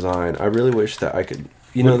design. I really wish that I could...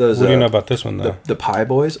 You know those... What do you know about this one, though? The Pi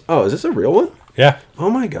Boys? Oh, is this a real one? Yeah. Oh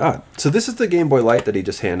my god. So this is the Game Boy Light that he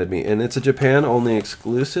just handed me, and it's a Japan-only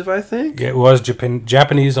exclusive, I think? It was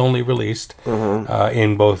Japanese-only released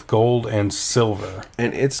in both gold and silver.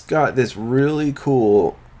 And it's got this really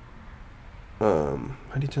cool... how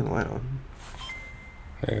do you turn the light on?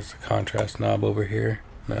 There's the contrast knob over here.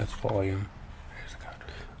 That's volume. There's the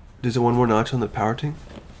contrast. Is there one more notch on the power tank?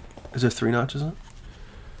 Is there 3 notches on it?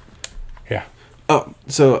 Yeah. Oh,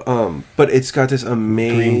 so, but it's got this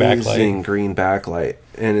amazing green backlight.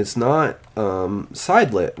 And it's not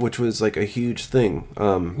side lit, which was like a huge thing.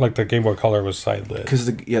 Like the Game Boy Color was side lit. Because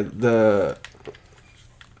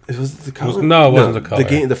Was it the color? No, it wasn't the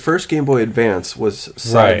color. The first Game Boy Advance was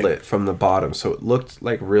side lit from the bottom, so it looked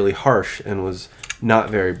like really harsh and was not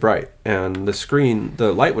very bright. And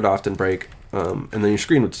the light would often break, and then your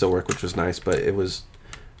screen would still work, which was nice, but it was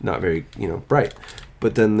not very, bright.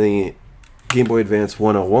 But then the Game Boy Advance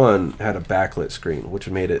 101 had a backlit screen, which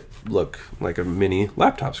made it look like a mini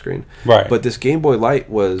laptop screen. Right. But this Game Boy Light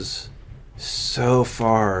was so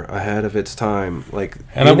far ahead of its time. Like,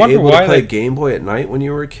 and I wonder why to play Game Boy at night when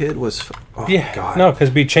you were a kid was God. No, because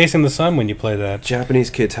be chasing the sun when you play that. Japanese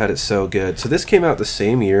kids had it so good. So this came out the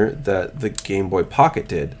same year that the Game Boy Pocket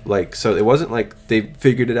did. Like, so it wasn't like they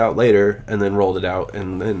figured it out later and then rolled it out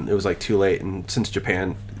and then it was like too late. And since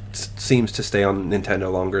Japan seems to stay on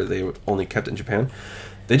Nintendo longer, they only kept it in Japan.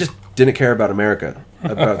 They just didn't care about America,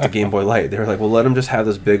 about the Game Boy Light. They were like, well, let them just have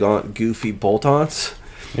those big goofy bolt-ons.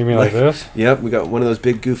 You mean like this? Yep, we got one of those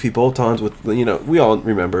big goofy bolt-ons with, we all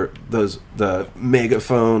remember the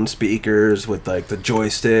megaphone speakers with like the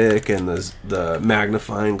joystick and the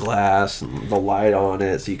magnifying glass and the light on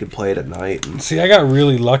it so you could play it at night. And see, I got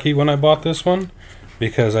really lucky when I bought this one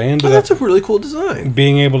because I ended up... That's a really cool design.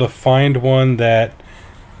 Being able to find one that,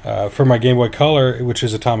 for my Game Boy Color, which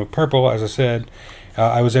is Atomic Purple, as I said,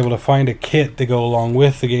 I was able to find a kit to go along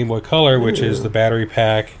with the Game Boy Color, which is the battery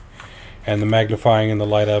pack, and the magnifying and the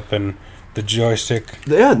light up and the joystick.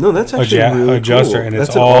 Yeah, no, that's actually really adjuster, cool. And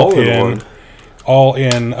it's all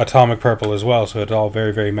in Atomic Purple as well, so it's all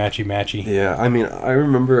very, very matchy. Yeah, I mean, I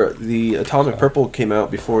remember the Atomic Purple came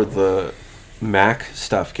out before the Mac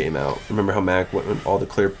stuff came out. Remember how Mac went with all the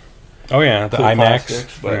clear... Oh yeah, the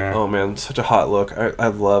iMacs. But, oh man, such a hot look. I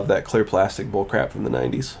love that clear plastic bullcrap from the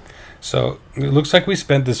 90s. So it looks like we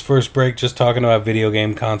spent this first break just talking about video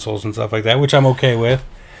game consoles and stuff like that, which I'm okay with.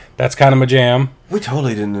 That's kind of my jam. We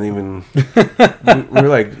totally didn't even... we were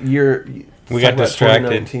like, we got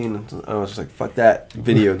distracted. I was just like, fuck that,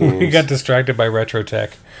 video games. We got distracted by retro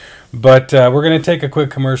tech. But we're going to take a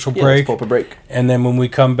quick commercial break. Let's pull up a break. And then when we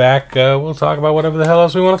come back, we'll talk about whatever the hell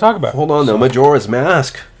else we want to talk about. Hold on, though. Majora's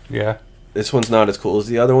Mask. Yeah. This one's not as cool as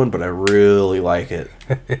the other one, but I really like it.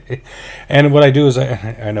 And what I do is,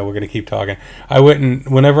 I know we're going to keep talking.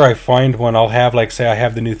 Whenever I find one, I'll have, like, say I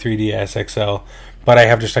have the new 3DS XL, but I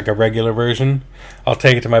have just like a regular version. I'll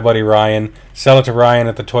take it to my buddy Ryan, sell it to Ryan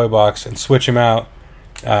at the toy box, and switch him out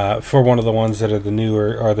for one of the ones that are the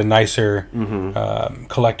newer or the nicer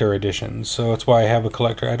collector editions. So that's why I have a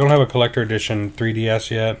collector. I don't have a collector edition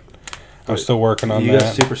 3DS yet. I'm still working on that. You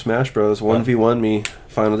got Super Smash Bros. 1v1 me,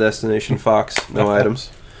 Final Destination Fox, no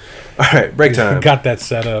items. All right, break time. Got that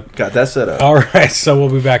set up. All right, so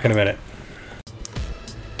we'll be back in a minute.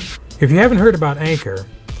 If you haven't heard about Anchor,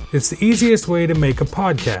 it's the easiest way to make a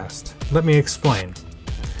podcast. Let me explain.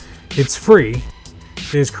 It's free.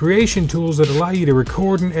 There's creation tools that allow you to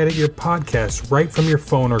record and edit your podcast right from your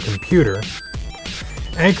phone or computer.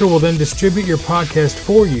 Anchor will then distribute your podcast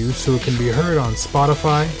for you so it can be heard on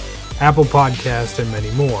Spotify, Apple Podcasts, and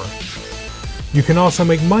many more. You can also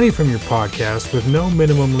make money from your podcast with no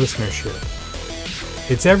minimum listenership.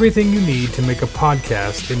 It's everything you need to make a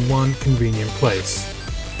podcast in one convenient place.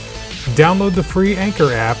 Download the free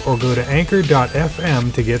Anchor app or go to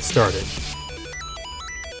anchor.fm to get started.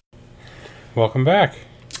 Welcome back.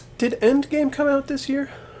 Did Endgame come out this year?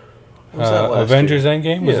 Avengers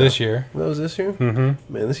Endgame was this year. That was this year?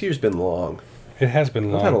 Mm-hmm. Man, this year's been long. It has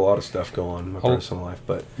been long. I've had a lot of stuff go on in my personal life,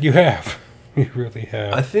 but... You have. You really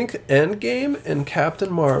have. I think Endgame and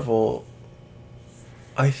Captain Marvel,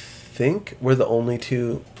 were the only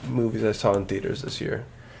two movies I saw in theaters this year.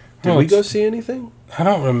 Did we go see anything? I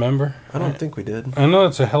don't remember. I don't think we did. I know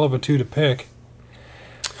it's a hell of a two to pick.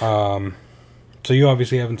 So you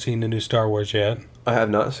obviously haven't seen the new Star Wars yet. I have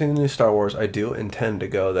not seen the new Star Wars. I do intend to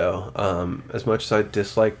go, though. As much as I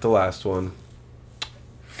disliked the last one,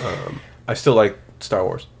 I still like Star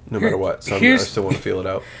Wars, no matter what. So I still want to feel it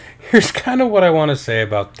out. Here's kind of what I want to say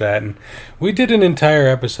about that. And we did an entire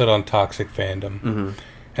episode on toxic fandom. Mm-hmm.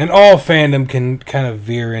 And all fandom can kind of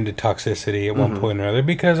veer into toxicity at one point or another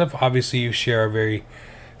because of obviously you share a very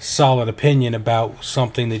solid opinion about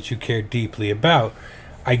something that you care deeply about.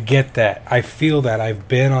 I get that. I feel that. I've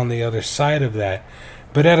been on the other side of that.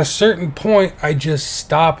 But at a certain point, I just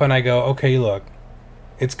stop and I go, okay, look,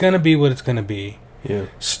 it's going to be what it's going to be. Yeah.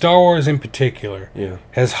 Star Wars in particular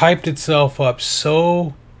has hyped itself up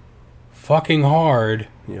so fucking hard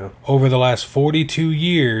over the last 42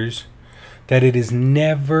 years that it is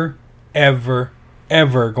never, ever,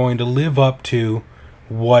 ever going to live up to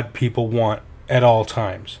what people want at all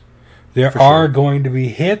times. There are going to be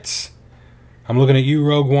hits. I'm looking at you,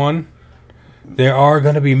 Rogue One. There are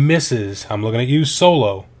going to be misses. I'm looking at you,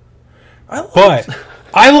 Solo. I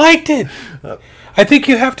liked it. I think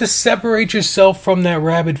you have to separate yourself from that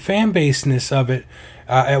rabid fan baseness of it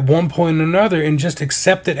at one point or another and just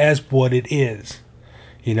accept it as what it is.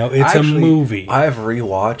 You know, it's a movie. I've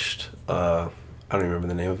rewatched, I don't even remember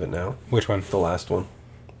the name of it now. Which one? The last one.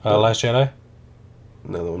 Last Jedi?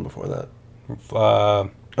 No, the one before that. Oh,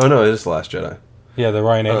 no, it is The Last Jedi. Yeah, the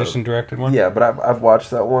Ryan Anderson directed one? Yeah, but I've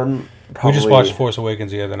watched that one probably... We just watched Force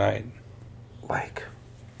Awakens the other night. Like,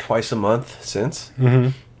 twice a month since. Mm-hmm.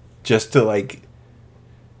 Just to, like...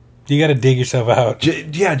 You gotta dig yourself out.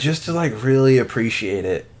 Just to, like, really appreciate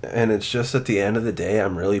it. And it's just at the end of the day,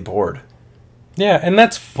 I'm really bored. Yeah, and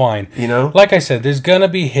that's fine. You know? Like I said, there's gonna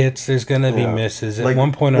be hits, there's gonna be misses. At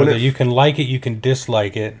one point or another, you can like it, you can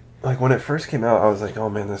dislike it. Like, when it first came out, I was like, oh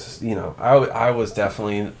man, this is, you know... I was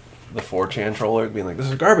definitely the 4chan troller, being like, this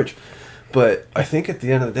is garbage. But I think at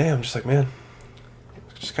the end of the day, I'm just like, man...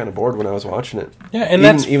 just kind of bored when I was watching it. Yeah, and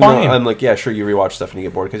that's fine. Though I'm like, yeah, sure, you rewatch stuff and you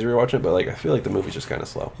get bored because you're rewatching it, but like, I feel like the movie's just kind of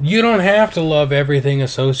slow. You don't have to love everything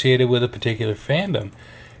associated with a particular fandom.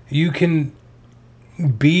 You can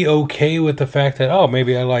be okay with the fact that, oh,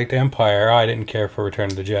 maybe I liked Empire, I didn't care for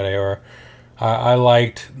Return of the Jedi, or I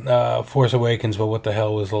liked Force Awakens, but what the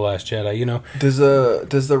hell was The Last Jedi, you know? Does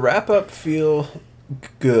the wrap-up feel...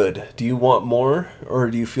 good? Do you want more, or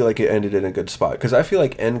do you feel like it ended in a good spot? Because I feel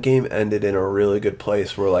like Endgame ended in a really good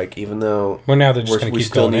place where, like, even though... Well, now they're just going to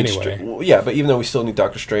keep going anyway. Yeah, but even though we still need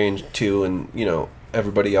Doctor Strange 2 and, you know,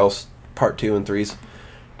 everybody else, Part 2 and 3s,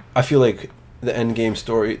 I feel like the Endgame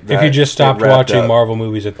story... if you just stopped watching Marvel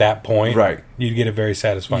movies at that point, right, you'd get a very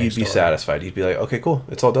satisfying You'd be satisfied. You'd be like, okay, cool,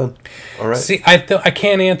 it's all done. All right. See, I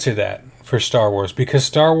can't answer that for Star Wars, because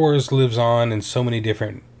Star Wars lives on in so many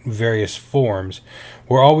different... various forms.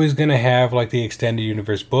 We're always going to have like the extended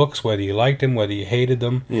universe books, whether you liked them, whether you hated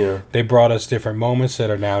them. Yeah, they brought us different moments that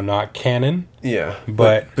are now not canon. Yeah,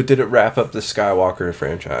 but did it wrap up the Skywalker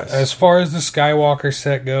franchise? As far as the Skywalker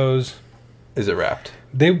set goes, is it wrapped?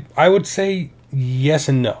 I would say yes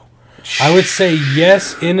and no. I would say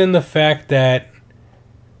yes in the fact that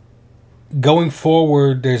going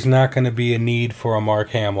forward, there's not going to be a need for a Mark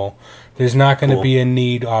Hamill. There's not going to be a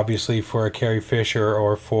need, obviously, for a Carrie Fisher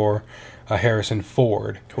or for a Harrison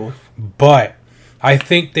Ford. Cool. But I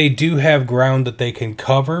think they do have ground that they can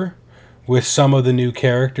cover with some of the new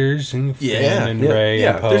characters, and Finn and Rey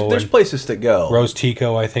and Poe. There's places to go. Rose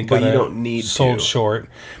Tico, I think, but you don't need sold short.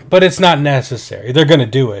 But it's not necessary. They're going to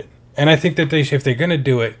do it. And I think that if they're going to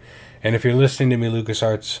do it, and if you're listening to me,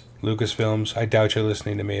 LucasArts, Lucasfilms, I doubt you're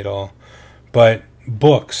listening to me at all. But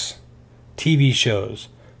books, TV shows,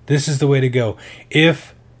 this is the way to go.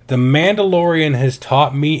 If The Mandalorian has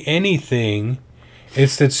taught me anything,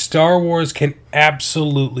 it's that Star Wars can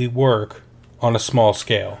absolutely work on a small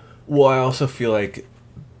scale. Well, I also feel like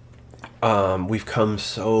we've come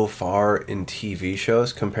so far in TV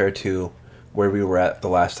shows compared to where we were at the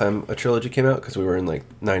last time a trilogy came out, because we were in like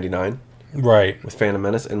 99. Right. With Phantom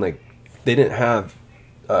Menace, and like they didn't have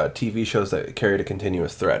TV shows that carried a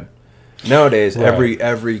continuous thread. Nowadays, right.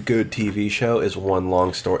 every good TV show is one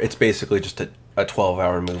long story. It's basically just a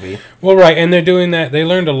 12-hour movie. Well, right, and they're doing that. They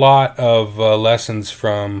learned a lot of lessons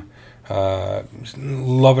from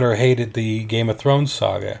love it or hate it, the Game of Thrones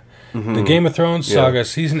saga. Mm-hmm. The Game of Thrones saga,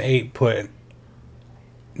 Season 8 put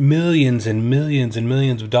millions and millions and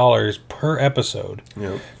millions of dollars per episode,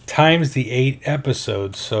 times the 8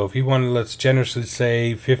 episodes. So if you want to, let's generously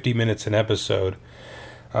say 50 minutes an episode,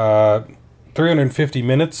 350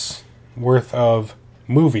 minutes worth of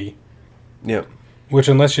movie. Yep. Which,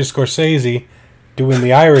 unless you're Scorsese doing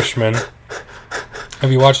The Irishman,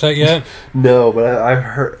 have you watched that yet? No, but I've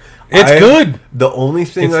heard it's good. The only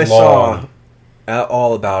thing I saw at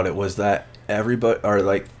all about it was that everybody, or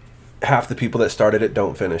like half the people that started it,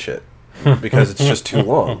 don't finish it because it's just too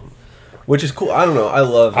long. Which is cool. I don't know.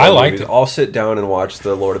 I liked it. I'll sit down and watch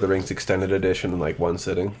the Lord of the Rings extended edition in like one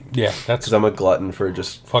sitting. Yeah, that's because I'm a glutton for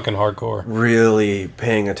just fucking hardcore. Really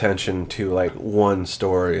paying attention to like one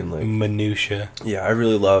story and like minutia. Yeah, I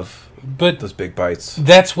really love those big bites.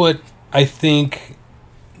 That's what I think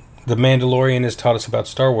The Mandalorian has taught us about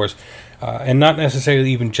Star Wars, and not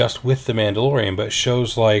necessarily even just with The Mandalorian, but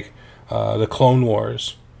shows like the Clone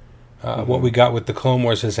Wars. What we got with the Clone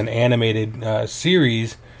Wars as an animated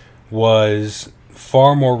series was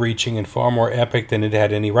far more reaching and far more epic than it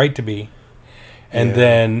had any right to be. And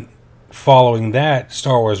then following that,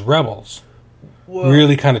 Star Wars Rebels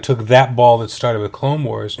really kind of took that ball that started with Clone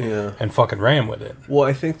Wars and fucking ran with it. Well,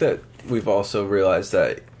 I think that we've also realized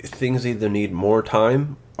that things either need more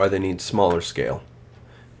time or they need smaller scale.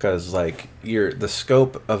 Because like the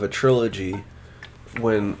scope of a trilogy,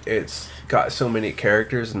 when it's got so many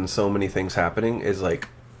characters and so many things happening, is like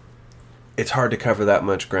it's hard to cover that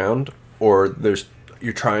much ground or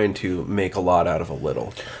you're trying to make a lot out of a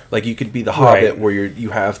little. Like, you could be The Hobbit, where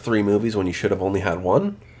you have 3 movies when you should have only had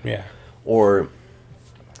 1. Yeah. Or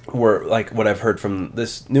like what I've heard from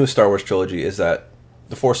this newest Star Wars trilogy is that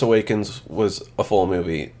The Force Awakens was a full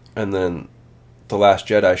movie, and then The Last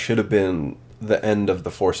Jedi should have been the end of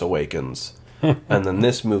The Force Awakens. And then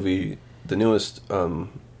this movie, the newest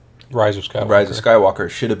Rise of Skywalker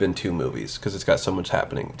should have been 2 movies because it's got so much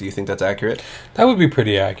happening. Do you think that's accurate? That would be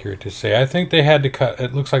pretty accurate to say. I think they had to cut.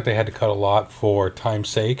 It looks like they had to cut a lot for time's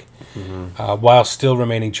sake, while still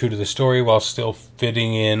remaining true to the story, while still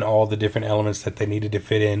fitting in all the different elements that they needed to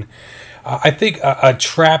fit in. I think a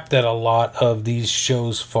trap that a lot of these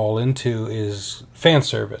shows fall into is fan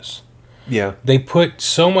service. Yeah, they put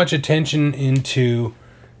so much attention into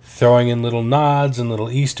throwing in little nods and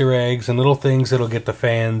little Easter eggs and little things that'll get the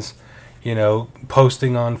fans,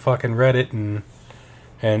 posting on fucking Reddit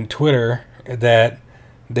and Twitter, that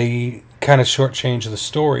they kind of shortchange the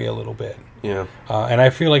story a little bit. Yeah. And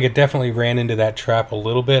I feel like it definitely ran into that trap a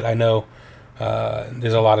little bit. I know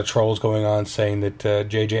there's a lot of trolls going on saying that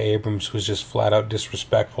J.J. Abrams was just flat out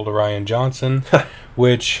disrespectful to Rian Johnson,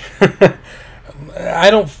 which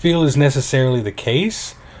I don't feel is necessarily the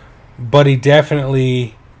case, but he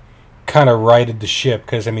definitely kind of righted the ship,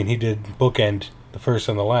 because he did bookend the first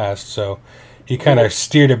and the last, so he kind of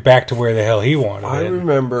steered it back to where the hell he wanted it. I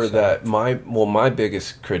remember that my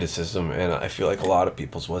biggest criticism, and I feel like a lot of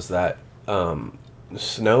people's, was that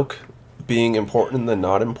Snoke being important and then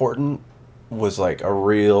not important was like a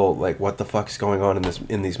real, like, what the fuck's going on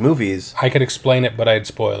in these movies. I could explain it, but I'd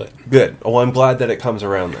spoil it. Good. Well, I'm glad that it comes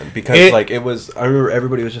around then, because I remember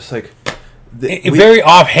everybody was just like, it very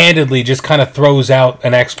offhandedly just kind of throws out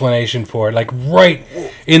an explanation for it, like right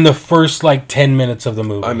in the first 10 minutes of the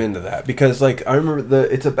movie. I'm into that because I remember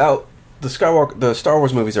it's about the Star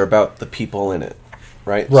Wars movies are about the people in it,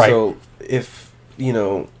 right? Right. So if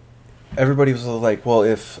everybody was like, well,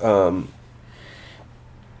 if Adam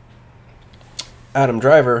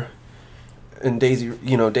Driver and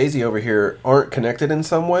Daisy over here aren't connected in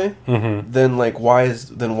some way, then why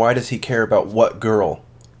does he care about what girl?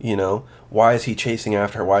 Why is he chasing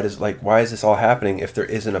after her? Why is this all happening if there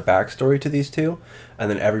isn't a backstory to these two? And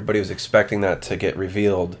then everybody was expecting that to get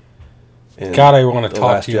revealed. God, I want to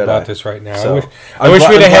talk to you about this right now. So, I wish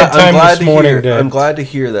we'd have had time this morning. I'm glad to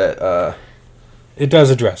hear that it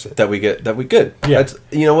does address it. That we good. Yeah. That's,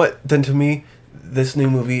 what? Then to me, this new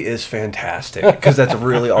movie is fantastic, because that's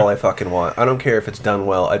really all I fucking want. I don't care if it's done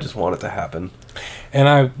well. I just want it to happen.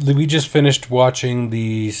 And we just finished watching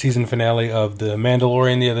the season finale of The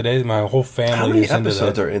Mandalorian the other day. My whole family How many is into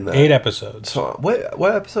episodes are in that? 8 episodes. So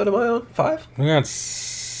what episode am I on? 5? We're on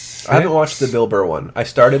 6? I haven't watched the Bill Burr one. I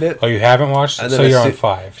started it. Oh, you haven't watched it? So you're on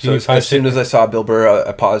 5. So as soon as I saw Bill Burr,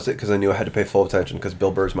 I paused it because I knew I had to pay full attention because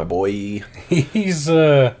Bill Burr's my boy. He's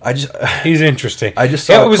interesting. I just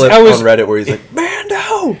saw a clip on Reddit where he's like,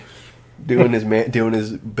 Mando! doing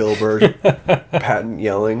his Bill Burr patent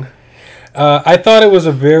yelling. I thought it was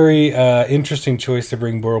a very interesting choice to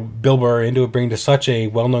bring Bill Burr into it, bring to such a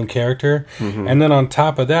well-known character. And then on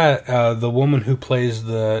top of that, the woman who plays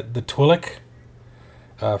the Twi'lek,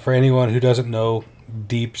 for anyone who doesn't know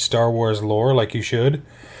deep Star Wars lore like you should,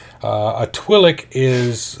 a Twi'lek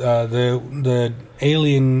is the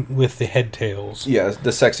alien with the head tails. Yeah,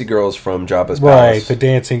 the sexy girls from Jabba's palace. Right, the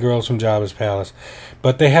dancing girls from Jabba's palace.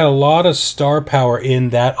 But they had a lot of star power in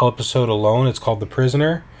that episode alone. It's called The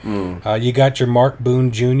Prisoner. You got your Mark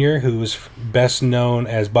Boone Jr., who's best known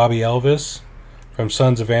as Bobby Elvis from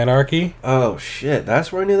Sons of Anarchy. Oh, shit.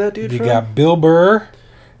 That's where I knew that dude from? You got Bill Burr.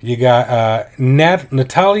 You got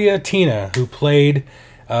Natalia Tina, who played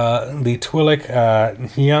the Twi'lek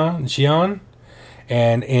Xian.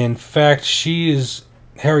 And in fact, she is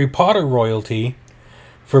Harry Potter royalty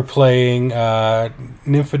for playing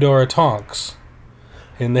Nymphadora Tonks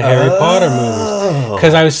in the Harry Potter movies.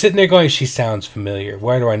 Because I was sitting there going, she sounds familiar.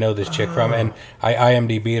 Where do I know this chick from? And I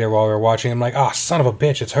IMDb'd her while we were watching. I'm like, son of a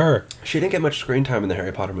bitch, it's her. She didn't get much screen time in the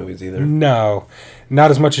Harry Potter movies either. No, not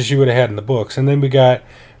as much as she would have had in the books. And then we got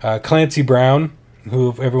Clancy Brown,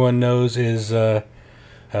 who everyone knows is Mr.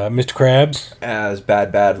 Krabs. As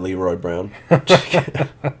bad Leroy Brown.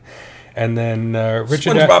 And then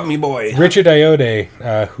Richard SpongeBob me boy. Richard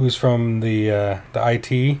Ayoade, who's from the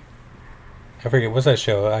IT. I forget, what's that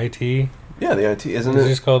show? IT? Yeah, the IT, isn't it? Is it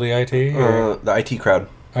just called the IT? The IT crowd.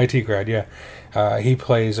 IT crowd, yeah. He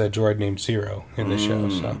plays a droid named Zero in the show.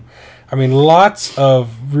 So, I mean, lots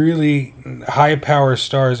of really high-power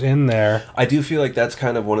stars in there. I do feel like that's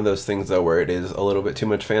kind of one of those things, though, where it is a little bit too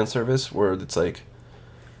much fan service, where it's like,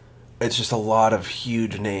 it's just a lot of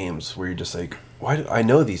huge names where you're just like, why do I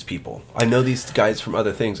know these people? I know these guys from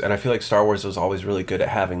other things, and I feel like Star Wars was always really good at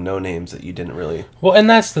having no names that you didn't really. Well, and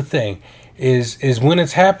that's the thing is when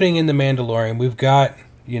it's happening in The Mandalorian, we've got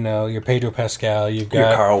your Pedro Pascal, you've got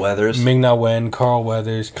your Carl Weathers, Ming-Na Wen, Carl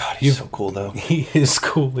Weathers. God, he's so cool though. He is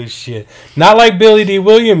cool as shit. Not like Billy D.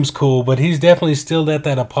 Williams cool, but he's definitely still got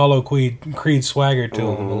that Apollo Creed swagger to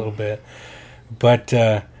him a little bit. But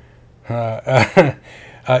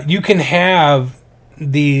you can have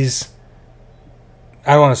these.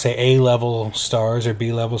 I don't want to say A-level stars or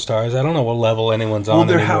B-level stars. I don't know what level anyone's on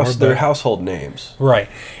anymore. They're household names. Right.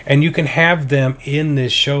 And you can have them in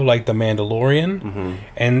this show like The Mandalorian,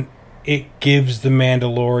 and it gives The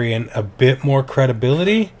Mandalorian a bit more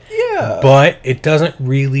credibility. Yeah. But it doesn't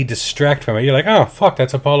really distract from it. You're like, oh, fuck,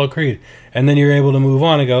 that's Apollo Creed. And then you're able to move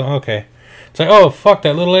on and go, okay. It's like, oh, fuck,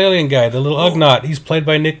 that little alien guy, the little Ugnaught, he's played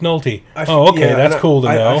by Nick Nolte. That's cool to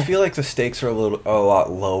know. I feel like the stakes are a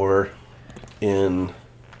lot lower in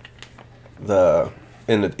a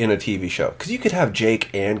TV show, because you could have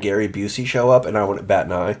Jake and Gary Busey show up and I wouldn't bat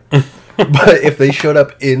an eye. But if they showed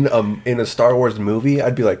up in a Star Wars movie,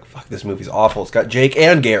 I'd be like, fuck, this movie's awful. It's got Jake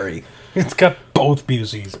and Gary. It's got both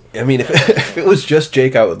Buseys. I mean, if it was just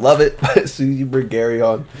Jake, I would love it. But as soon as you bring Gary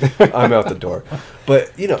on, I'm out the door.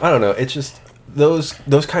 But I don't know. It's just those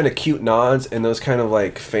kind of cute nods and those kind of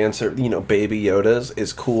like fan baby Yodas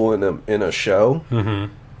is cool in a show.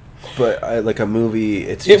 Mm-hmm. But like a movie,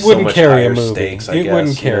 it wouldn't so much carry higher a movie. Stakes. I guess,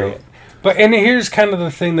 wouldn't carry it. But and here's kind of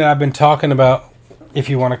the thing that I've been talking about, if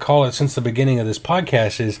you want to call it, since the beginning of this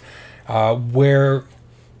podcast, is where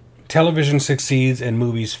television succeeds and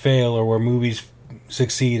movies fail, or where movies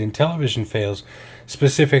succeed and television fails.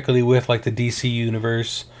 Specifically with like the DC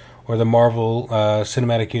universe or the Marvel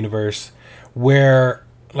Cinematic Universe, where,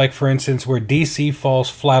 like for instance, where DC falls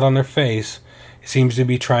flat on their face, it seems to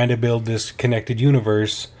be trying to build this connected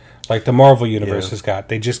universe. Like the Marvel Universe has got.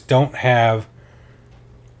 They just don't have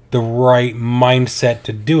the right mindset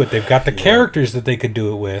to do it. They've got the characters that they could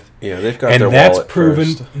do it with. Yeah, they've got their wallet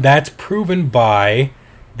first. That's proven by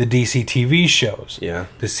the DC TV shows. Yeah.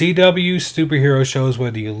 The CW superhero shows,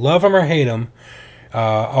 whether you love them or hate them,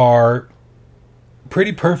 are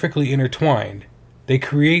pretty perfectly intertwined. They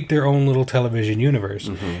create their own little television universe.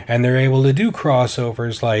 Mm-hmm. And they're able to do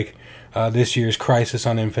crossovers like this year's Crisis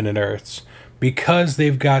on Infinite Earths, because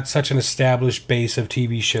they've got such an established base of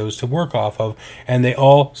TV shows to work off of, and they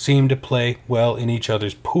all seem to play well in each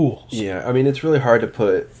other's pools. Yeah, I mean, it's really hard to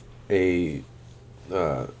put a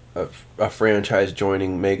franchise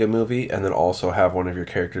joining mega movie and then also have one of your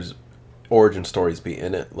characters' origin stories be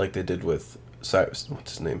in it, like they did with what's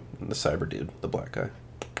his name, the cyber dude, the black guy,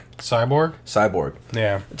 Cyborg.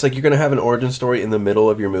 Yeah, it's like you're gonna have an origin story in the middle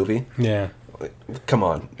of your movie. Yeah. Come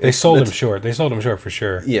on. They sold him short. They sold him short for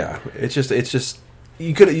sure. Yeah. It's just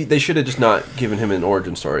they should have just not given him an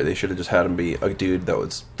origin story. They should have just had him be a dude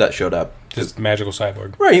that showed up. Just magical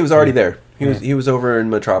cyborg. Right, he was already there. He was over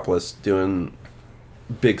in Metropolis doing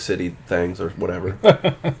big city things or whatever.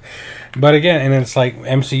 But again, and it's like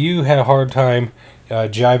MCU had a hard time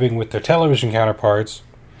jiving with their television counterparts,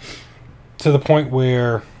 to the point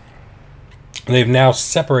where they've now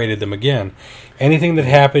separated them again. Anything that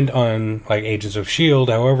happened on like Agents of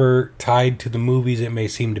S.H.I.E.L.D., however tied to the movies it may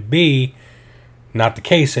seem to be, not the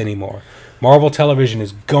case anymore. Marvel Television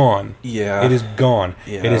is gone. Yeah. It is gone.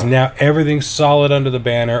 Yeah. It is now everything solid under the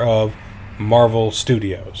banner of Marvel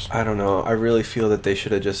Studios. I don't know. I really feel that they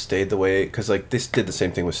should have just stayed the way, because like this did the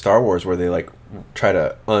same thing with Star Wars, where they like try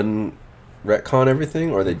to retcon everything,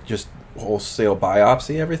 or they just wholesale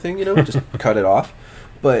biopsy everything, just cut it off.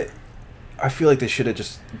 But I feel like they should have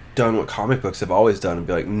just done what comic books have always done and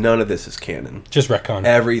be like, none of this is canon. Just retcon.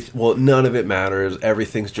 None of it matters.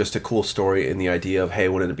 Everything's just a cool story, and the idea of, hey,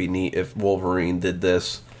 wouldn't it be neat if Wolverine did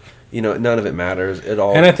this? None of it matters.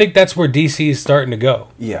 And I think that's where DC is starting to go.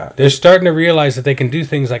 Yeah. They're starting to realize that they can do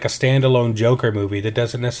things like a standalone Joker movie that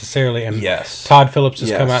doesn't necessarily... And yes. Todd Phillips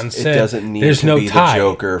has come out and said... It doesn't need there's to no be tie. The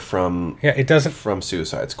Joker from... Yeah, it doesn't... From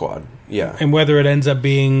Suicide Squad. Yeah. And whether it ends up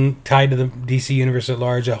being tied to the DC universe at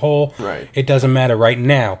large, a whole... Right. It doesn't matter right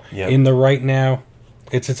now. Yep. In the right now,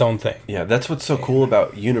 it's its own thing. Yeah, that's what's so cool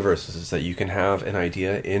about universes, is that you can have an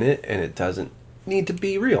idea in it, and it doesn't need to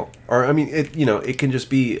be real. Or I mean, it can just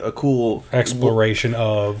be a cool exploration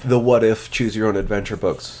of the what if, choose your own adventure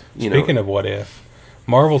books. Speaking of what if,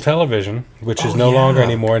 Marvel Television, which is no longer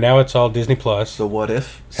anymore, now it's all Disney Plus. The What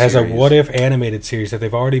If series. Has a What If animated series that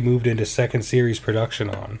they've already moved into second series production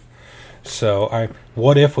on. So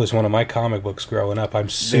What If was one of my comic books growing up. I'm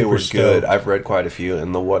super stoked. Good. I've read quite a few,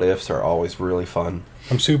 and the What Ifs are always really fun.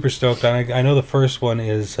 I'm super stoked. I know the first one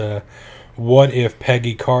is what if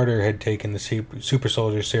Peggy Carter had taken the super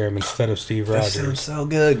soldier serum instead of Steve Rogers? That sounds so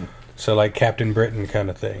good. So like Captain Britain kind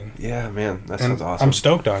of thing. Yeah, man, that sounds awesome. I'm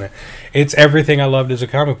stoked on it. It's everything I loved as a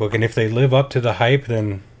comic book, and if they live up to the hype,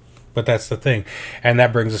 then... But that's the thing. And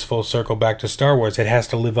that brings us full circle back to Star Wars. It has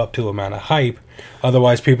to live up to amount of hype,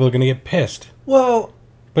 otherwise people are going to get pissed. Well,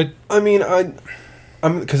 but I mean, I'm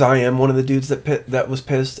because I am one of the dudes that was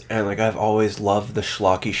pissed, and like I've always loved the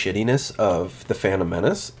schlocky shittiness of the Phantom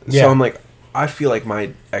Menace. Yeah. So I'm like, I feel like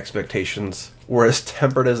my expectations were as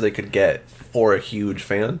tempered as they could get for a huge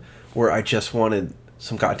fan, where I just wanted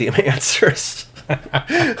some goddamn answers,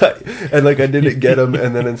 and like I didn't get them,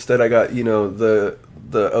 and then instead I got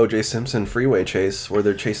the O.J. Simpson freeway chase where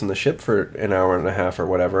they're chasing the ship for an hour and a half or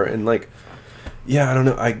whatever, and like, yeah, I don't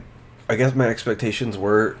know, I guess my expectations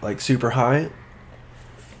were like super high,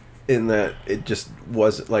 in that it just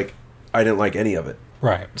was like I didn't like any of it.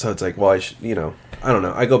 Right. So it's like, well, I don't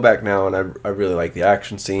know. I go back now and I really like the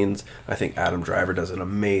action scenes. I think Adam Driver does an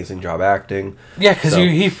amazing job acting. Yeah, because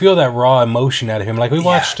you feel that raw emotion out of him. Like we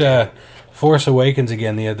watched Force Awakens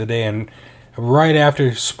again the other day, and right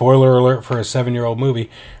after, spoiler alert for a 7-year-old movie,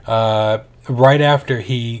 right after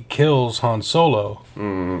he kills Han Solo,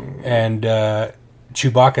 and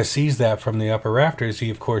Chewbacca sees that from the upper rafters, he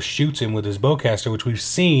of course shoots him with his bowcaster, which we've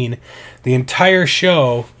seen the entire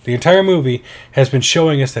show, the entire movie has been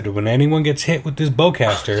showing us that when anyone gets hit with this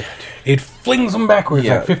bowcaster, it flings them backwards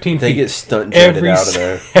like 15 feet. They get stunt jetted out of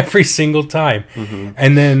there. Every single time. Mm-hmm.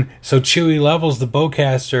 And then, so Chewie levels the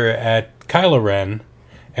bowcaster at Kylo Ren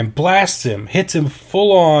and blasts him, hits him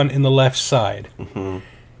full on in the left side. Mm-hmm.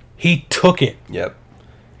 He took it. Yep.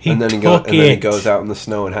 And then he goes out in the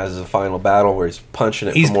snow and has a final battle where he's punching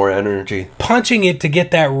it for more energy. Punching it to get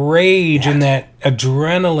that rage and that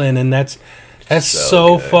adrenaline, and that's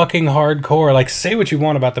so fucking hardcore. Like, say what you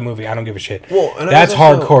want about the movie, I don't give a shit. Well, that's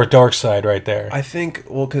hardcore dark side right there. I think,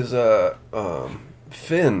 because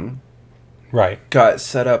Finn right got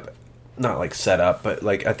set up, not like set up, but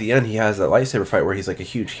like at the end he has that lightsaber fight where he's like a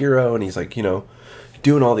huge hero and he's like,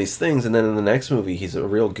 doing all these things, and then in the next movie he's a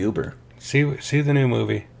real goober. See the new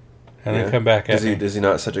movie. And then come back at me. Is he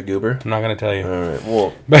not such a goober? I'm not going to tell you. All right.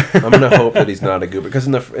 Well, I'm going to hope that he's not a goober. Because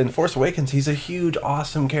in Force Awakens, he's a huge,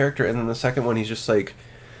 awesome character. And then the second one, he's just like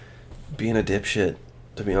being a dipshit,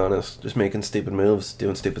 to be honest. Just making stupid moves,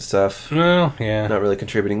 doing stupid stuff. Well, yeah. Not really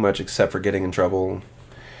contributing much except for getting in trouble.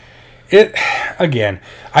 Again,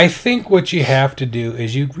 I think what you have to do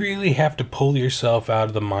is you really have to pull yourself out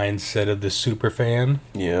of the mindset of the superfan.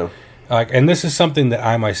 Yeah. And this is something that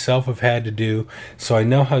I myself have had to do, so I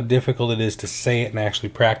know how difficult it is to say it and actually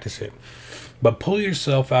practice it. But pull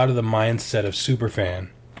yourself out of the mindset of superfan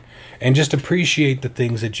and just appreciate the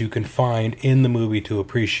things that you can find in the movie to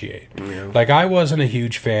appreciate. Yeah. Like, I wasn't a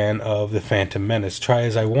huge fan of The Phantom Menace. Try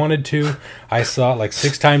as I wanted to. I saw it like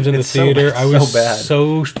 6 times in the theater. I was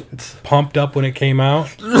so pumped up when it came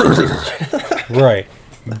out. Right.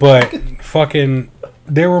 But fucking...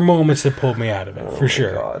 There were moments that pulled me out of it, for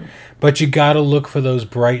sure. God. But you gotta look for those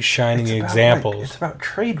bright, shining examples. It's about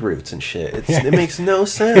trade routes and shit. It makes no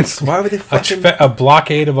sense. Why would they fucking... A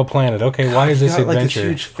blockade of a planet. Okay, why is this adventure? Like this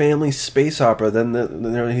huge family space opera.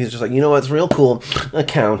 Then he's just like, you know what's real cool?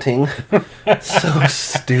 Accounting. So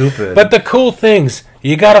stupid. But the cool things...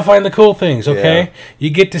 You gotta find the cool things, okay? Yeah. You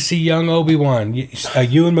get to see young Obi-Wan,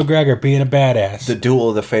 Ewan McGregor being a badass. The Duel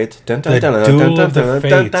of the Fates. The Duel of the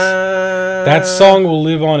Fates. That song will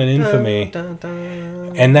live on in infamy.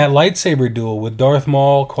 And that lightsaber duel with Darth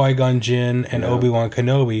Maul, Qui-Gon Jinn, and Obi-Wan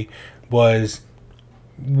Kenobi was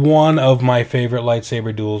one of my favorite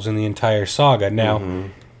lightsaber duels in the entire saga. Now,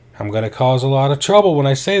 I'm gonna cause a lot of trouble when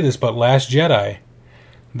I say this, but Last Jedi,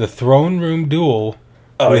 the throne room duel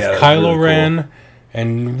with Kylo Ren... Cool.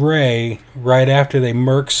 And Rey, right after they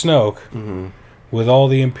murk Snoke, with all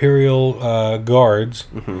the Imperial guards,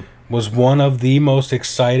 was one of the most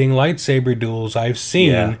exciting lightsaber duels I've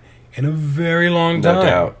seen in a very long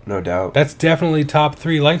time. No doubt. That's definitely top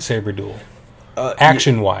 3 lightsaber duel,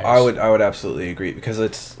 action-wise. I would absolutely agree, because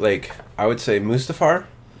it's like, I would say Mustafar,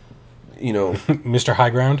 Mr.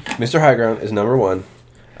 High Ground? Mr. High Ground is number 1.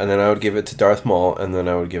 And then I would give it to Darth Maul, and then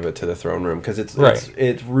I would give it to the throne room, because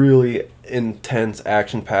it's really intense,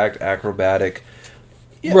 action-packed, acrobatic.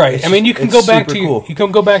 Yeah, right. I mean, you can go back to you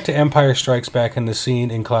can go back to Empire Strikes Back in the scene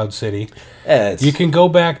in Cloud City. You can go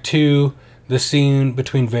back to the scene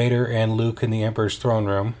between Vader and Luke in the Emperor's throne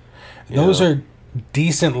room. Those are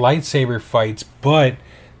decent lightsaber fights, but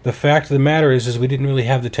the fact of the matter is we didn't really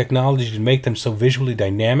have the technology to make them so visually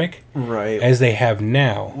dynamic, as they have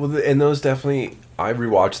now. Well, and those definitely. I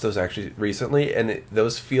rewatched those actually recently, and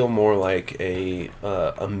those feel more like a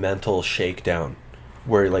mental shakedown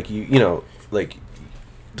where like you know like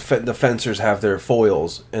the fencers have their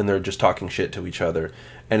foils and they're just talking shit to each other,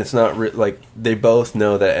 and it's not like they both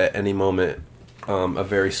know that at any moment a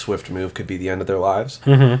very swift move could be the end of their lives,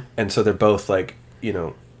 and so they're both like, you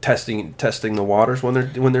know, testing the waters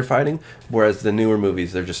when they're fighting. Whereas the newer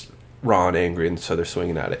movies, they're just raw and angry, and so they're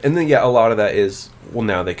swinging at it. And then a lot of that is, well,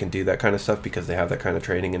 now they can do that kind of stuff because they have that kind of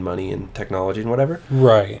training and money and technology and whatever.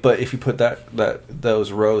 Right. But if you put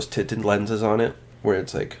those rose tinted lenses on it, where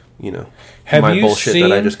it's like, you know, have my you bullshit seen,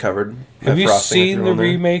 that I just covered. Have you seen the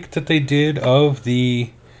remake that they did of the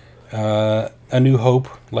A New Hope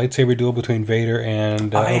lightsaber duel between Vader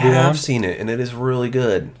and I Obi-Wan? have seen it, and it is really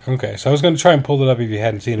good. Okay, so I was going to try and pull it up if you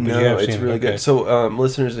hadn't seen it, but you have seen it. No, it's really good. So,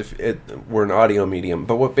 listeners, we're an audio medium,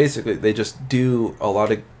 but what basically they just do a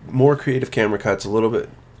lot of more creative camera cuts, a little bit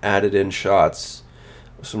added in shots,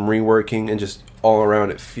 some reworking, and just all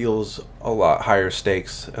around it feels a lot higher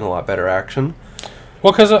stakes and a lot better action.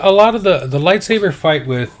 Well, because a lot of the lightsaber fight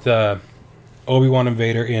with Obi-Wan and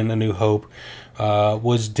Vader in A New Hope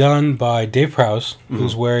was done by Dave Prowse,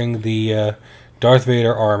 who's wearing the Darth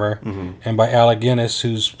Vader armor, and by Alec Guinness,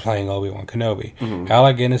 who's playing Obi-Wan Kenobi.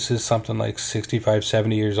 Alec Guinness is something like 65,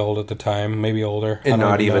 70 years old at the time, maybe older. And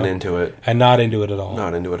not even into it. And not into it at all.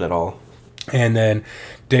 Not into it at all. And then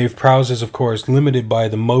Dave Prowse is, of course, limited by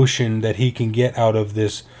the motion that he can get out of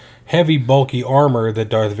this heavy, bulky armor that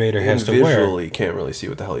Darth Vader has to wear. Visually, can't really see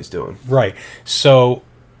what the hell he's doing. Right. So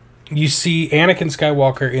you see Anakin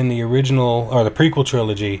Skywalker in the original, or the prequel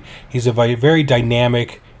trilogy. He's a very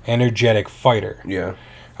dynamic, energetic fighter. Yeah.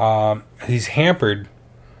 He's hampered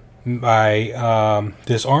by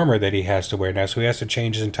this armor that he has to wear now, so he has to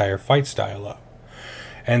change his entire fight style up.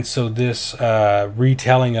 And so this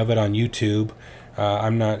retelling of it on YouTube,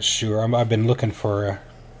 I'm not sure. I've been looking for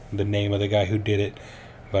the name of the guy who did it,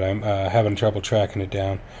 but I'm having trouble tracking it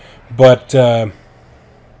down. But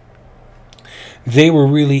they were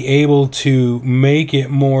really able to make it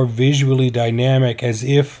more visually dynamic, as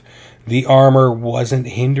if the armor wasn't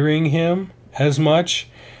hindering him as much,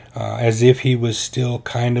 as if he was still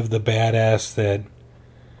kind of the badass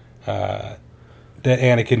that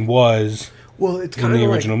Anakin was. Well, it's in the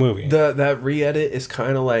original movie. That re-edit is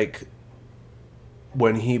kind of like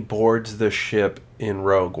when he boards the ship in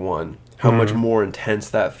Rogue One. How much more intense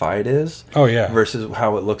that fight is. Oh, yeah. Versus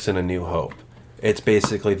how it looks in A New Hope. It's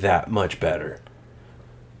basically that much better.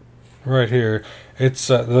 Right here. It's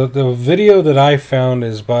the video that I found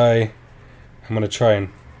is by... I'm going to try and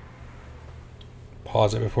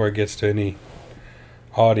pause it before it gets to any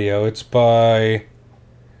audio. It's by...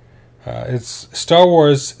 it's Star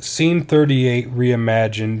Wars Scene 38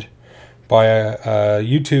 reimagined by a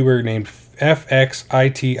YouTuber named FXITINPOST,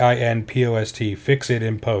 Fix It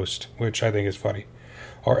in Post, which I think is funny.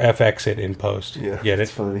 Or FX It in Post. Yeah, get it?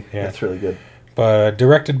 It's funny. Yeah, that's really good. But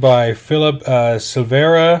directed by Philip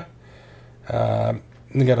Silvera.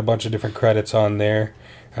 They got a bunch of different credits on there.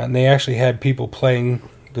 And they actually had people playing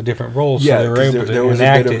the different roles, so they were able to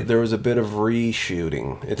enact it. There was a bit of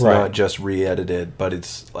reshooting. It's not just re-edited, but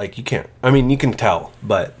it's like you can tell,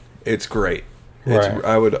 but it's great.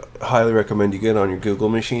 I would highly recommend you get on your Google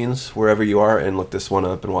machines, wherever you are, and look this one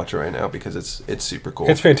up and watch it right now, because it's super cool.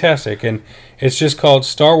 It's fantastic, and it's just called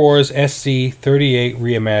Star Wars SC 38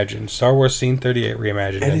 Reimagined. Star Wars Scene 38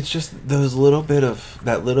 Reimagined. And it's just that little bit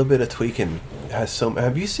of tweaking has so...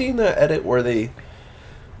 Have you seen the edit where they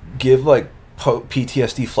give like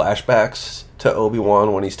PTSD flashbacks to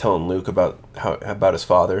Obi-Wan when he's telling Luke about his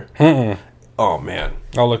father? Oh man,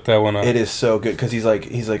 I'll look that one up. It is so good because he's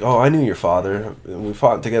like, oh, I knew your father. We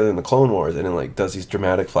fought together in the Clone Wars, and then like does these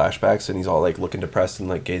dramatic flashbacks, and he's all like looking depressed and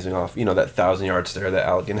like gazing off, that 1,000-yard stare that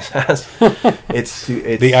Alec Guinness has. it's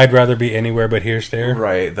the I'd rather be anywhere but here stare.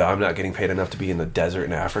 Right, the I'm not getting paid enough to be in the desert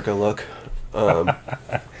in Africa look.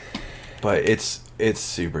 But it's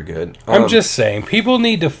super good. I'm just saying, people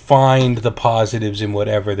need to find the positives in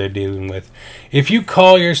whatever they're dealing with. If you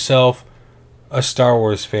call yourself a Star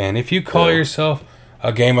Wars fan, if you call yourself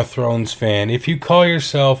a Game of Thrones fan, if you call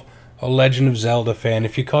yourself a Legend of Zelda fan,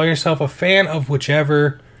 if you call yourself a fan of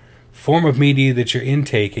whichever form of media that you're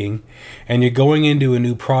intaking, and you're going into a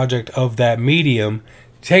new project of that medium,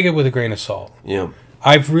 take it with a grain of salt. Yeah.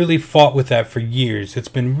 I've really fought with that for years. It's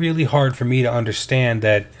been really hard for me to understand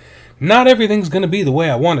that not everything's going to be the way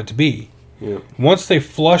I want it to be. Yeah. Once they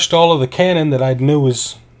flushed all of the canon that I knew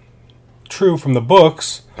was true from the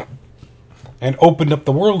books and opened up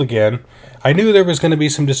the world again, I knew there was going to be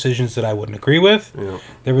some decisions that I wouldn't agree with. Yeah.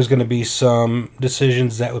 There was going to be some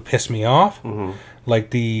decisions that would piss me off, like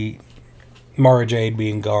the Mara Jade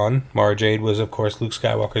being gone. Mara Jade was, of course, Luke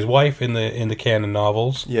Skywalker's wife in the canon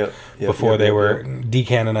novels. Yep. Before they were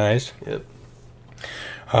decanonized. Yep.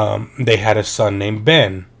 They had a son named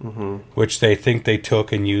Ben, which they think they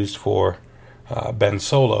took and used for Ben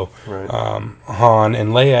Solo. Right. Han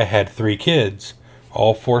and Leia had 3 kids,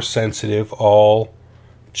 all Force sensitive, all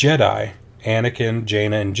Jedi: Anakin,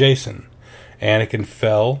 Jaina, and Jacen. Anakin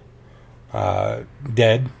fell,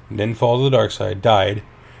 dead, didn't fall to the dark side, died.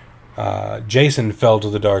 Jacen fell to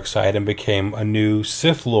the dark side and became a new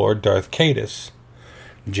Sith Lord, Darth Caedus.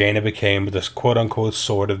 Jaina became the quote-unquote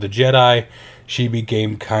Sword of the Jedi. She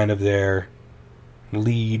became kind of their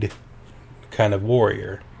lead kind of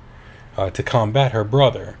warrior to combat her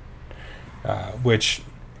brother, which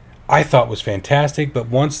I thought was fantastic. But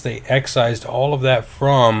once they excised all of that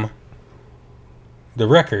from the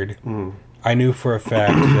record, I knew for a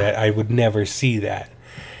fact that I would never see that.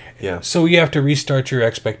 Yeah. So you have to restart your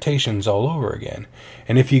expectations all over again.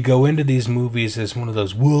 And if you go into these movies as one of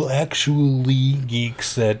those actually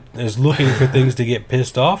geeks that is looking for things to get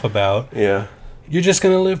pissed off about, yeah, you're just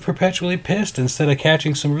going to live perpetually pissed instead of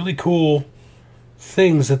catching some really cool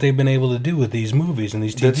things that they've been able to do with these movies and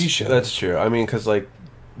these TV shows. That's true. I mean, because like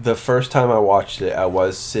the first time I watched it, I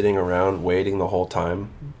was sitting around waiting the whole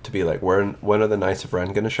time to be like, when are the Knights of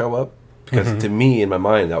Ren going to show up? Because to me, in my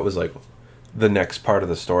mind, that was like the next part of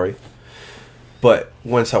the story. But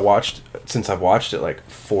since I've watched it like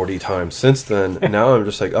 40 times since then, now I'm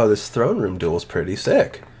just like, oh, this throne room duel is pretty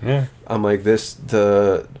sick. Yeah. I'm like,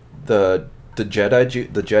 the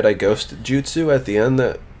Jedi ghost jutsu at the end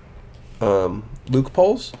that Luke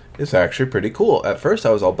pulls is actually pretty cool. At first,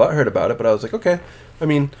 I was all butthurt about it, but I was like, okay. I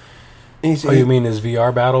mean, you mean his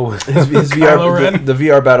VR battle with his Kylo Ren? The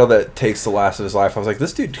VR battle that takes the last of his life. I was like,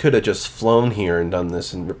 this dude could have just flown here and done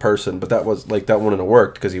this in person, but that wouldn't have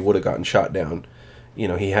worked because he would have gotten shot down. You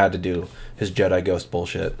know, he had to do his Jedi ghost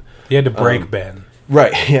bullshit. He had to break Ben.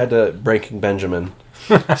 Right, he had to breaking Benjamin.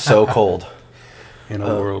 So cold. In a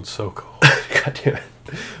world so cold. God damn it.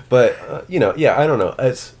 But, yeah, I don't know.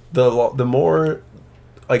 It's the more,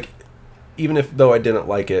 like, even if though I didn't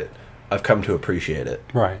like it, I've come to appreciate it.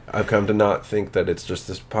 Right. I've come to not think that it's just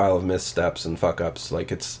this pile of missteps and fuck-ups.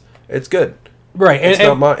 Like, it's good. Right.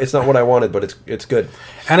 It's not what I wanted, but it's good.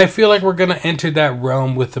 And I feel like we're going to enter that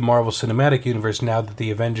realm with the Marvel Cinematic Universe now that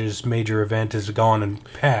the Avengers major event is gone and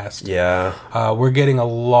passed. Yeah. We're getting a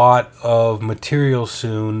lot of material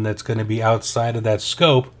soon that's going to be outside of that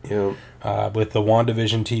scope. Yeah. With the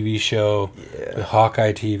WandaVision TV show, the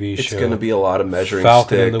Hawkeye TV show. It's going to be a lot of measuring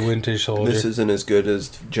Falcon stick. and the Winter Soldier. This isn't as good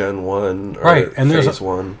as Gen 1 or right. And Phase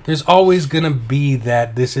 1. There's always going to be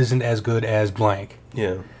that this isn't as good as blank.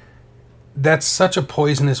 Yeah. That's such a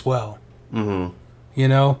poisonous well. Mm-hmm. You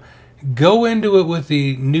know? Go into it with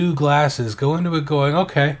the new glasses. Go into it going,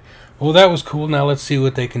 okay, well, that was cool. Now let's see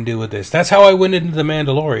what they can do with this. That's how I went into The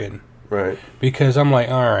Mandalorian. Right. Because I'm like,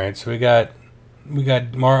 all right, so we got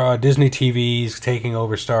Disney TVs taking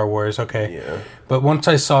over Star Wars, okay. Yeah. But once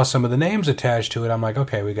I saw some of the names attached to it, I'm like,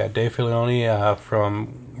 okay, we got Dave Filoni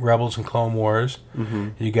from Rebels and Clone Wars.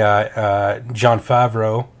 Mm-hmm. You got Jon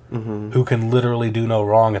Favreau, who can literally do no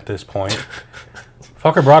wrong at this point.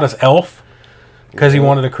 Fucker brought us Elf because he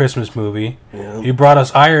wanted a Christmas movie. Yeah. He brought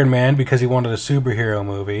us Iron Man because he wanted a superhero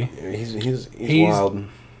movie. He's wild.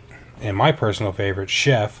 And my personal favorite,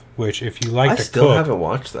 Chef, which if you like to cook... I still haven't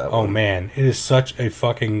watched that one. Oh, man. It is such a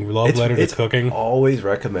fucking love letter to cooking. It's always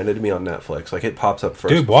recommended to me on Netflix. Like, it pops up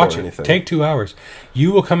first. Dude, watch it. Anything. Take 2 hours.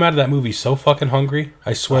 You will come out of that movie so fucking hungry.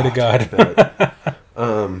 I swear to God.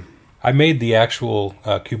 I made the actual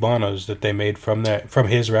Cubanos that they made from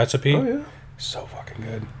his recipe. Oh, yeah. So fucking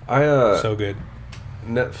good. So good.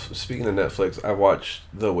 Speaking of Netflix, I watched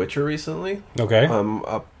The Witcher recently. Okay.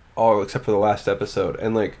 All except for the last episode.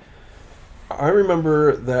 And, like... I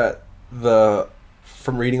remember that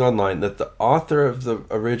from reading online that the author of the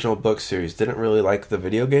original book series didn't really like the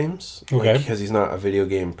video games, okay, because he's not a video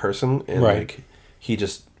game person, and right, like he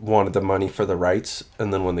just wanted the money for the rights.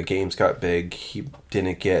 And then when the games got big, he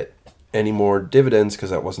didn't get any more dividends because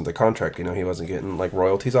that wasn't the contract. You know, he wasn't getting like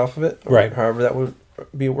royalties off of it, or right? However that would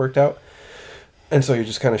be worked out. And so you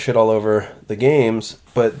just kind of shit all over the games.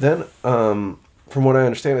 But then, from what I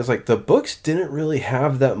understand, is like the books didn't really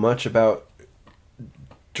have that much about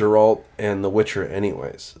Geralt and The Witcher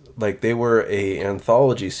anyways. Like, they were a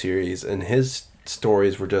anthology series, and his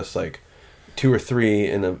stories were just like 2 or 3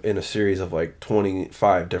 in a series of like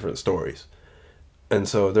 25 different stories. And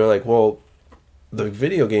so they're like, well, the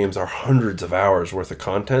video games are hundreds of hours worth of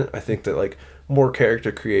content. I think that like more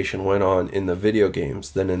character creation went on in the video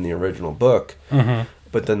games than in the original book. Mm-hmm.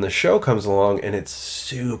 But then the show comes along and it's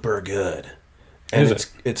super good. And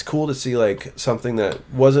it's cool to see like something that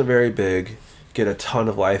wasn't very big get a ton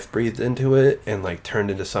of life breathed into it and like turned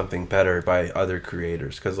into something better by other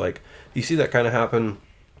creators, because like you see that kind of happen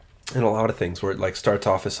in a lot of things where it like starts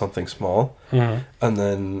off as something small, and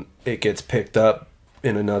then it gets picked up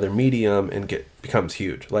in another medium and becomes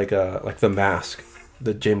huge. Like The Mask,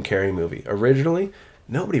 the Jim Carrey movie. Originally,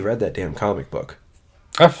 nobody read that damn comic book.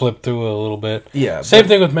 I flipped through it a little bit. Yeah. Same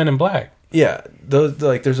thing with Men in Black. Yeah. Those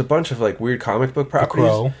like there's a bunch of like weird comic book properties. The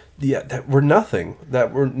Crow. Yeah, that were nothing.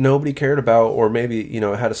 That were nobody cared about, or maybe,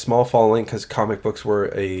 it had a small following because comic books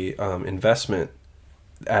were a investment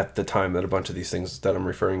at the time that a bunch of these things that I'm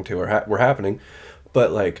referring to were happening.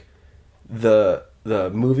 But like the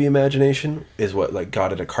movie imagination is what like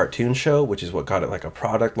got it a cartoon show, which is what got it like a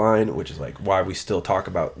product line, which is like why we still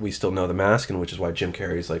know The Mask, and which is why Jim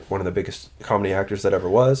Carrey is like one of the biggest comedy actors that ever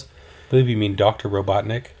was. I believe you mean Dr.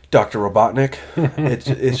 Robotnik. Dr. Robotnik.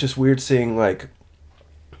 It's just weird seeing like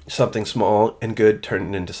something small and good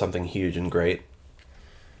turned into something huge and great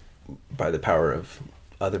by the power of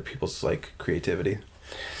other people's like creativity.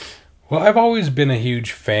 Well, I've always been a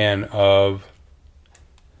huge fan of,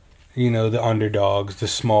 the underdogs, the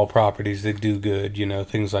small properties that do good,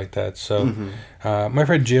 things like that. So my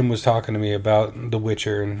friend Jim was talking to me about The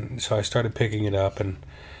Witcher, and so I started picking it up, and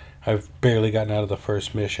I've barely gotten out of the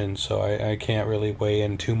first mission, so I can't really weigh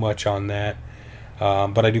in too much on that.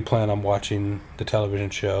 But I do plan on watching the television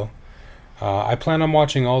show. I plan on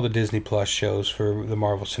watching all the Disney Plus shows for the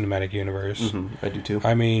Marvel Cinematic Universe. I do too.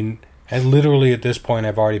 I mean, and literally at this point,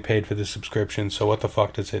 I've already paid for the subscription, so what the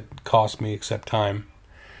fuck does it cost me except time?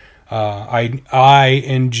 I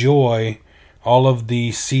enjoy all of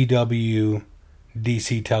the CW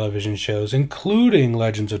DC television shows, including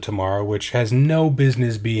Legends of Tomorrow, which has no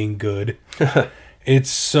business being good. It's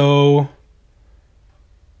so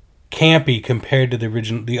campy compared to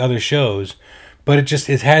the other shows, but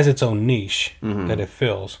it has its own niche that it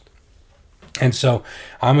fills. And so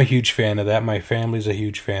I'm a huge fan of that. My family's a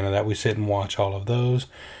huge fan of that. We sit and watch all of those.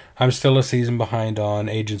 I'm still a season behind on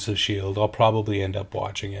Agents of S.H.I.E.L.D. I'll probably end up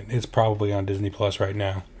watching it. It's probably on Disney Plus right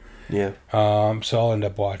now. Yeah. So I'll end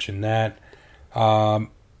up watching that.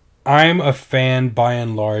 I'm a fan, by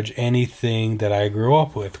and large, anything that I grew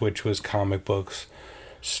up with, which was comic books,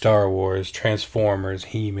 Star Wars, Transformers,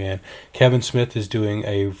 He-Man. Kevin Smith is doing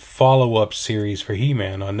a follow-up series for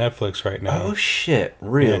He-Man on Netflix right now. Oh, shit.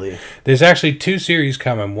 Really? Yeah. There's actually 2 series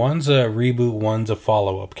coming. One's a reboot, one's a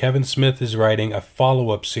follow-up. Kevin Smith is writing a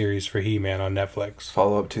follow-up series for He-Man on Netflix.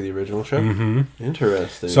 Follow-up to the original show? Mm-hmm.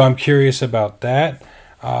 Interesting. So I'm curious about that.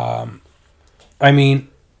 I mean,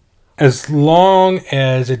 as long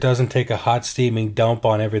as it doesn't take a hot steaming dump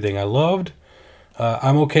on everything I loved,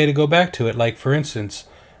 I'm okay to go back to it. Like, for instance,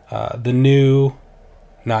 this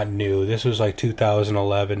was like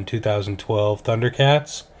 2011, 2012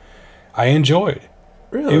 Thundercats, I enjoyed.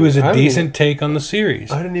 Really? It was a decent take on the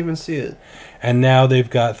series. I didn't even see it. And now they've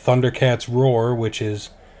got Thundercats Roar, which is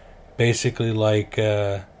basically like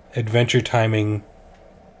adventure timing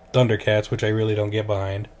Thundercats, which I really don't get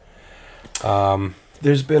behind.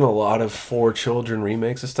 There's been a lot of for children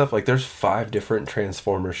remakes and stuff. Like, there's 5 different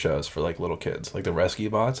Transformer shows for like little kids, like the Rescue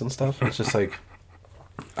Bots and stuff. It's just like,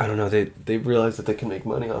 I don't know. They realize that they can make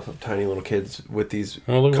money off of tiny little kids with these.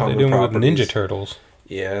 Well, look what they're doing with Ninja Turtles.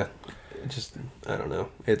 Yeah, just I don't know.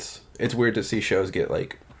 It's weird to see shows get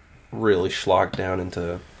like really schlocked down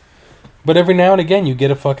into. But every now and again, you get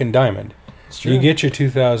a fucking diamond. It's true. You get your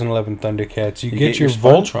 2011 Thundercats. You get your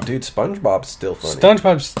Voltron. Dude, SpongeBob's still funny.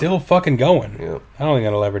 SpongeBob's still fucking going. Yeah. I don't think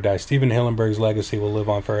it'll ever die. Steven Hillenburg's legacy will live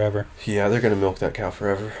on forever. Yeah, they're gonna milk that cow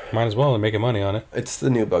forever. Might as well. They're making money on it. It's the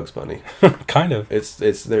new Bugs Bunny. Kind of. It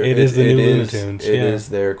is the new Looney Tunes. It is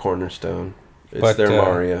their cornerstone. It's their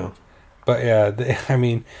Mario. But yeah, I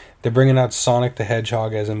mean, they're bringing out Sonic the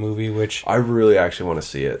Hedgehog as a movie, which I really actually want to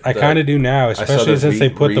see it. I kind of do now, especially since they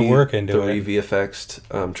put the work into it. The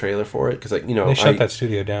VFX trailer for it, because they shut that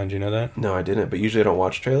studio down. Do you know that? No, I didn't. But usually I don't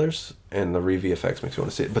watch trailers, and the VFX makes me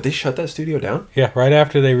want to see it. But they shut that studio down. Yeah, right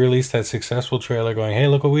after they released that successful trailer, going, "Hey,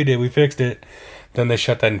 look what we did! We fixed it." Then they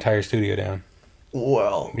shut that entire studio down.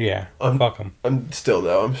 Well, yeah, fuck them. I'm still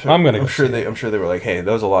though. I'm sure they were like, "Hey,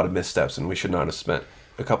 that was a lot of missteps, and we should not have spent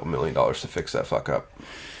a couple $1 million to fix that fuck up."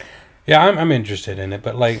 Yeah, I'm interested in it,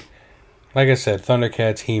 but like I said,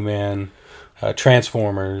 Thundercats, He-Man,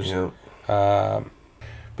 Transformers. Yeah.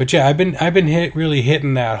 But yeah, I've been really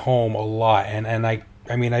hitting that home a lot, and I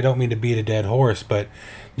mean, I don't mean to beat a dead horse, but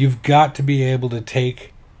you've got to be able to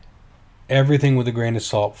take everything with a grain of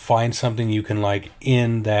salt, find something you can like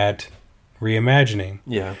in that reimagining.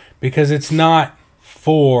 Yeah. Because it's not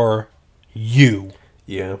for you.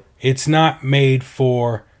 Yeah. It's not made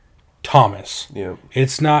for Thomas. Yeah.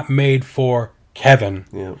 It's not made for Kevin.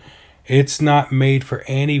 Yeah. It's not made for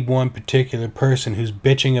any one particular person who's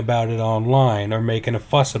bitching about it online or making a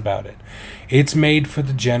fuss about it. It's made for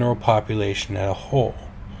the general population as a whole.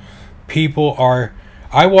 People are...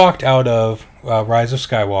 I walked out of Rise of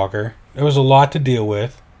Skywalker. There was a lot to deal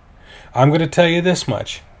with. I'm going to tell you this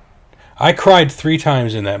much. I cried 3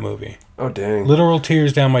 times in that movie. Oh, dang. Literal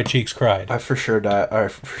tears down my cheeks cried. I for sure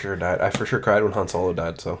cried when Han Solo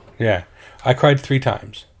died, so... Yeah. I cried 3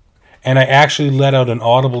 times. And I actually let out an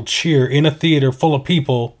audible cheer in a theater full of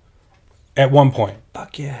people at one point.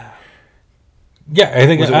 Fuck yeah. Yeah, I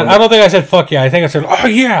think... I don't think I said fuck yeah. I think I said, oh,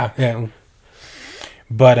 yeah. Yeah.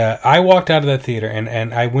 But I walked out of that theater,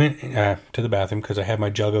 and I went to the bathroom because I had my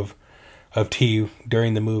jug of tea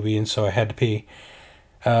during the movie, and so I had to pee.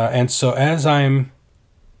 And so as I'm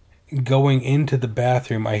going into the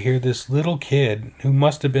bathroom, I hear this little kid who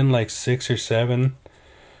must have been like 6 or 7,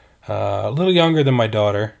 a little younger than my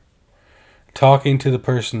daughter, talking to the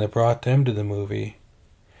person that brought them to the movie.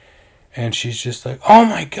 And she's just like, oh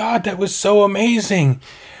my God, that was so amazing.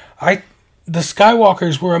 The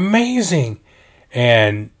Skywalkers were amazing.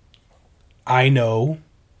 And I know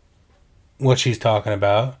what she's talking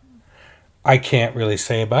about. I can't really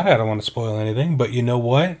say about it. I don't want to spoil anything. But you know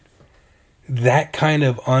what? That kind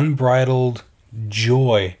of unbridled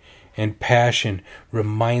joy and passion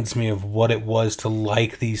reminds me of what it was to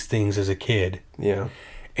like these things as a kid. Yeah.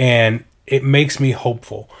 And it makes me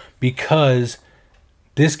hopeful because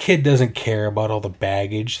this kid doesn't care about all the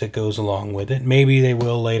baggage that goes along with it. Maybe they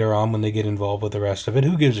will later on when they get involved with the rest of it.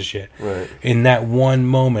 Who gives a shit? Right. In that one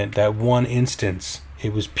moment, that one instance,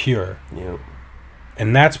 it was pure. Yep.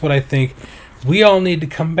 And that's what I think we all need to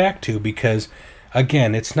come back to because,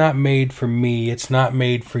 again, it's not made for me. It's not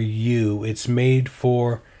made for you. It's made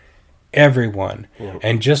for everyone. Yep.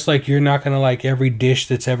 And just like you're not going to like every dish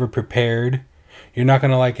that's ever prepared, you're not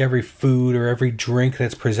going to like every food or every drink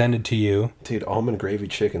that's presented to you. Dude, almond gravy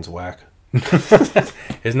chicken's whack.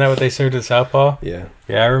 Isn't that what they served at Southpaw? Yeah.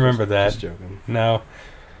 Yeah, I remember that. Just joking. No.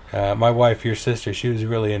 My wife, your sister, she was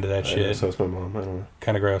really into that shit. So is my mom. I don't know.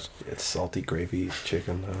 Kind of gross. It's salty gravy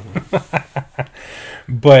chicken. I don't know.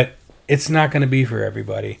 But it's not going to be for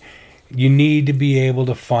everybody. You need to be able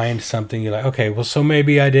to find something you're like, okay, well, so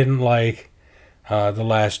maybe I didn't like The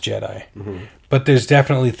Last Jedi. Mm-hmm. But there's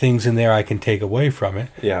definitely things in there I can take away from it.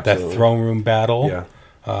 Yeah, absolutely. That throne room battle.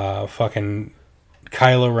 Yeah. Fucking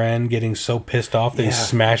Kylo Ren getting so pissed off that he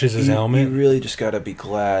smashes his helmet. You really just got to be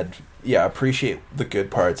glad. Yeah, appreciate the good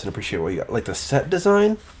parts and appreciate what you got. Like the set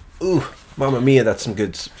design. Ooh, Mamma Mia, that's some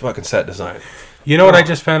good fucking set design. You know what I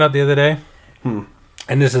just found out the other day? And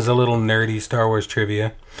this is a little nerdy Star Wars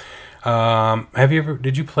trivia.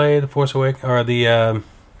 Did you play The Force Awakens or the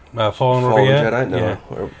Fallen Order yet? Jedi? No. Yeah.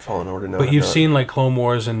 Or Fallen Order, no. But you've seen like Clone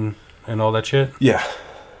Wars and all that shit? Yeah.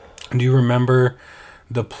 Do you remember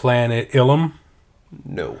the planet Ilum?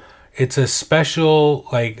 No. It's a special,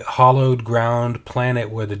 like, hollowed ground planet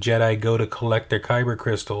where the Jedi go to collect their kyber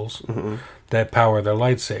crystals that power their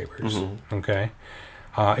lightsabers. Okay?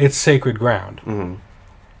 It's sacred ground.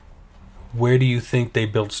 Where do you think they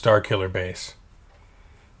built Starkiller Base?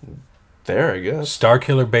 There, I guess.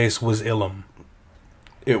 Starkiller Base was Ilum.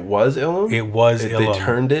 It was Ilum? It was Ilum. They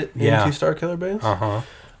turned it into Starkiller Base? Uh-huh.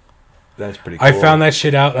 That's pretty cool. I found that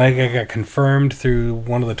shit out. I got confirmed through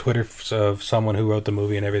one of the Twitters of someone who wrote the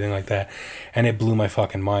movie and everything like that. And it blew my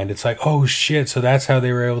fucking mind. It's like, oh shit, so that's how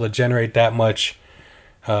they were able to generate that much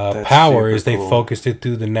power is they focused it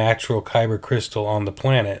through the natural kyber crystal on the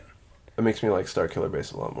planet. It makes me like Starkiller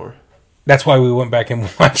Base a lot more. That's why we went back and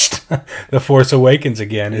watched The Force Awakens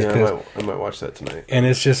again. Yeah, I might watch that tonight. And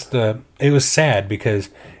it's just, it was sad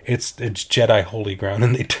because it's Jedi holy ground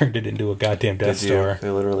and they turned it into a goddamn Death Star.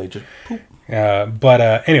 They literally just poop.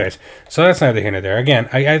 Anyways, so that's neither here nor there. Again,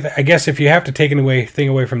 I guess if you have to take anything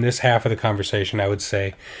away from this half of the conversation, I would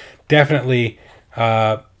say definitely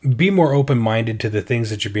be more open-minded to the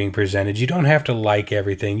things that you're being presented. You don't have to like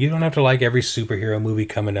everything. You don't have to like every superhero movie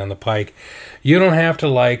coming down the pike. You don't have to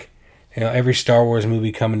like every Star Wars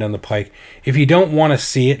movie coming down the pike. If you don't want to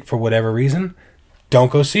see it for whatever reason,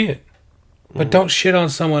 don't go see it. But don't shit on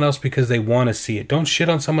someone else because they want to see it. Don't shit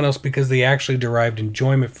on someone else because they actually derived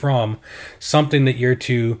enjoyment from something that you're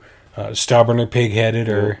too stubborn or pig-headed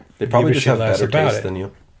or they probably just have better taste than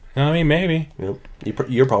you. I mean, maybe. Yep.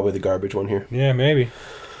 You're probably the garbage one here. Yeah, maybe.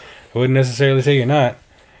 I wouldn't necessarily say you're not.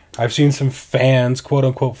 I've seen some fans,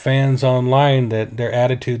 quote-unquote fans online, that their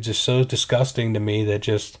attitudes are so disgusting to me that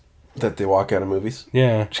just... That they walk out of movies?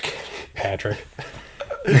 Yeah. Patrick.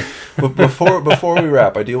 But before we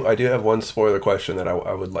wrap, I do have one spoiler question that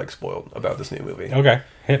I would like spoiled about this new movie. Okay,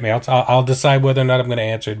 hit me. I'll decide whether or not I'm going to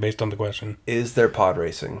answer it based on the question. Is there pod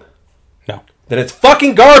racing? No. Then it's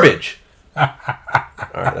fucking garbage. All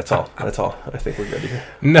right, that's all. That's all. I think we're good here.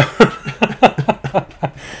 No.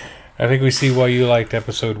 I think we see why you liked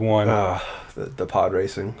episode 1. The pod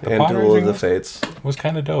racing and Duel of the Fates was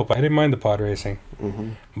kind of dope. I didn't mind the pod racing.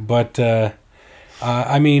 Mm-hmm. But,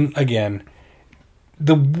 I mean, again,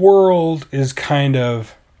 the world is kind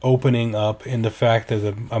of opening up in the fact that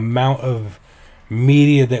the amount of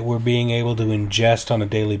media that we're being able to ingest on a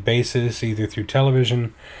daily basis, either through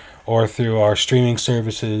television or through our streaming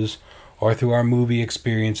services or through our movie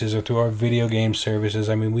experiences or through our video game services.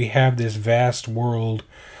 I mean, we have this vast world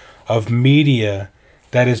of media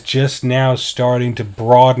that is just now starting to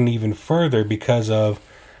broaden even further because of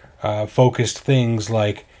focused things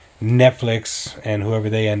like Netflix and whoever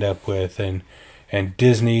they end up with, and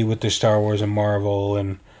Disney with their Star Wars and Marvel.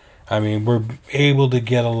 And I mean, we're able to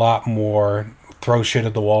get a lot more, throw shit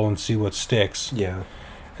at the wall and see what sticks. Yeah.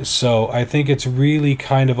 So I think it's really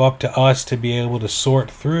kind of up to us to be able to sort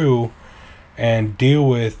through and deal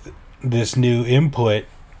with this new input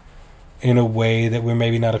in a way that we're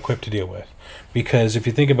maybe not equipped to deal with. Because if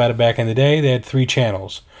you think about it, back in the day, they had 3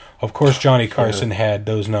 channels. Of course, Johnny Carson had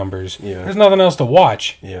those numbers. Yeah. There's nothing else to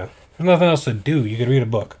watch. Yeah. There's nothing else to do. You could read a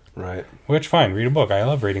book. Right. Which, fine, read a book. I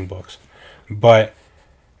love reading books. But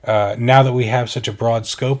now that we have such a broad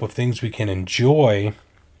scope of things we can enjoy,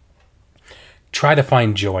 try to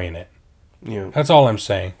find joy in it. Yeah. That's all I'm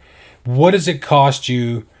saying. What does it cost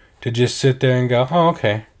you to just sit there and go, oh,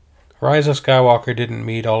 okay, Rise of Skywalker didn't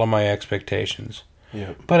meet all of my expectations.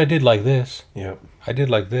 Yeah. But I did like this. Yeah. I did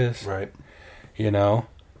like this. Right. You know?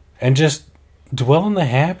 And just dwell in the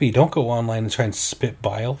happy. Don't go online and try and spit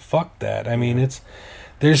bile. Fuck that. I mean,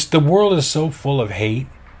 the world is so full of hate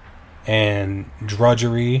and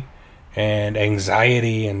drudgery and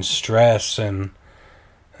anxiety and stress, and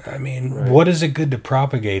I mean, right. What is it good to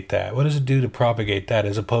propagate that? What does it do to propagate that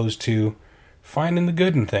as opposed to finding the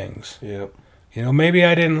good in things? Yeah. You know, maybe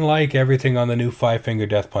I didn't like everything on the new Five Finger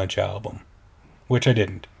Death Punch album, which I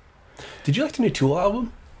didn't. Did you like the new Tool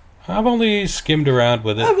album? I've only skimmed around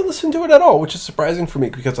with it. I haven't listened to it at all, which is surprising for me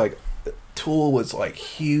because, like, Tool was, like,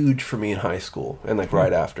 huge for me in high school and, like,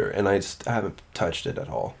 right after, and I haven't touched it at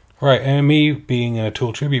all. Right, and me being in a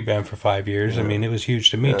Tool tribute band for 5 years, I mean, it was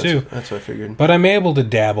huge to me, too. That's what I figured. But I'm able to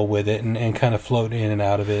dabble with it and kind of float in and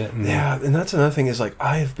out of it. And yeah, and that's another thing is, like,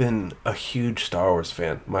 I have been a huge Star Wars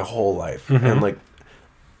fan my whole life. Mm-hmm. And, like,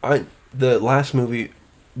 the last movie,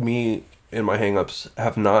 me and my hang-ups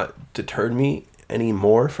have not deterred me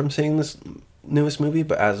anymore from seeing this newest movie,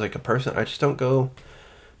 but as, like, a person, I just don't go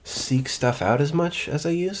seek stuff out as much as I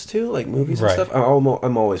used to, like movies and stuff.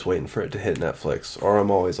 I'm always waiting for it to hit Netflix, or I'm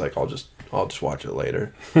always like, I'll just watch it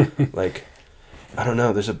later. Like, I don't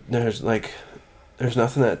know. There's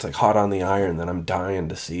nothing that's like hot on the iron that I'm dying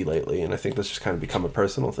to see lately, and I think that's just kind of become a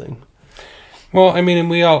personal thing. Well, I mean, and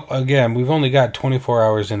we've only got 24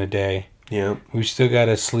 hours in a day. Yeah, we still got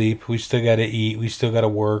to sleep. We still got to eat. We still got to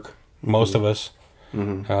work. Most of us.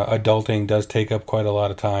 Mm-hmm. Adulting does take up quite a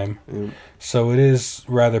lot of time. Mm. So it is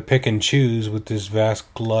rather pick and choose with this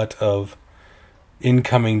vast glut of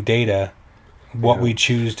incoming data what we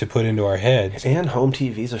choose to put into our heads. And home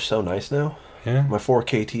TVs are so nice now. Yeah. My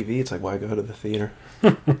 4K TV, it's like, why go to the theater?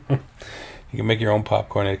 You can make your own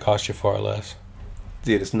popcorn and it costs you far less.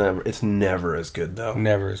 Dude, it's never as good, though.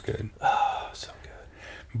 Never as good. Oh, so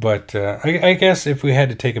good. But I guess if we had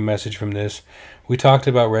to take a message from this, we talked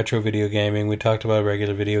about retro video gaming. We talked about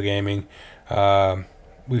regular video gaming.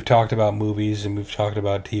 We've talked about movies and we've talked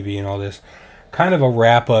about TV and all this. Kind of a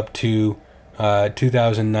wrap up to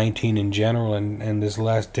 2019 in general and this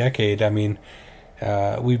last decade. I mean,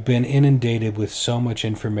 we've been inundated with so much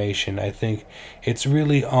information. I think it's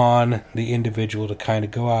really on the individual to kind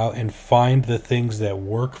of go out and find the things that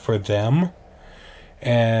work for them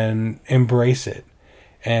and embrace it.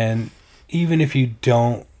 And even if you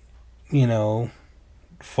don't,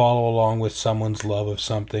 follow along with someone's love of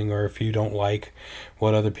something, or if you don't like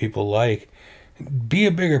what other people like, be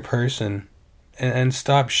a bigger person and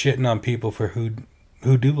stop shitting on people for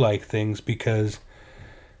who do like things, because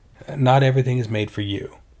not everything is made for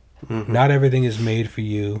you. Mm-hmm. Not everything is made for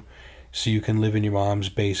you so you can live in your mom's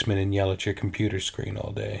basement and yell at your computer screen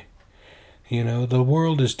all day. The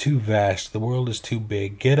world is too vast. The world is too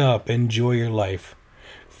big. Get up. Enjoy your life.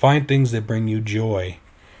 Find things that bring you joy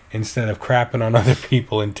instead of crapping on other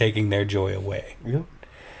people and taking their joy away. Yep.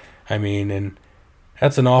 I mean, and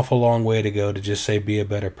that's an awful long way to go to just say be a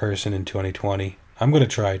better person in 2020. I'm going to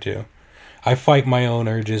try to. I fight my own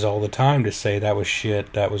urges all the time to say that was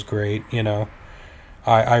shit, that was great,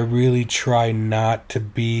 I really try not to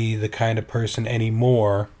be the kind of person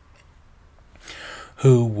anymore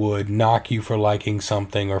who would knock you for liking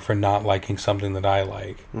something or for not liking something that I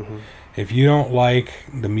like. Mm-hmm. If you don't like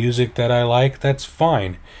the music that I like, that's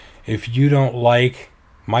fine. If you don't like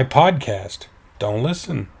my podcast, don't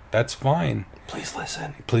listen. That's fine. Please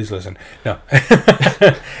listen. Please listen. No.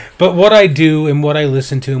 But what I do and what I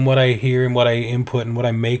listen to and what I hear and what I input and what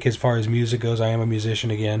I make as far as music goes, I am a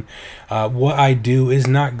musician again. What I do is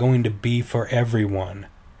not going to be for everyone.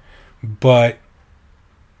 But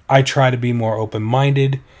I try to be more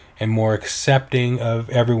open-minded and more accepting of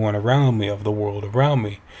everyone around me, of the world around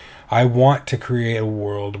me. I want to create a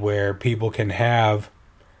world where people can have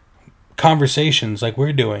conversations like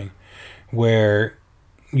we're doing, where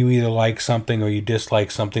you either like something or you dislike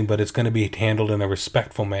something, but it's going to be handled in a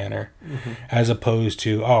respectful manner, mm-hmm. as opposed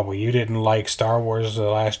to, oh, well, you didn't like Star Wars The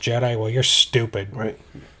Last Jedi? Well, you're stupid. Right.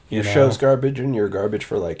 Your show's garbage and you're garbage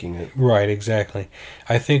for liking it. Right, exactly.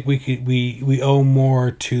 I think we owe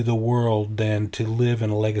more to the world than to live in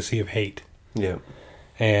a legacy of hate. Yeah.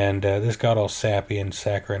 And this got all sappy and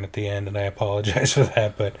saccharine at the end, and I apologize for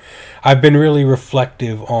that, but I've been really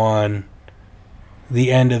reflective on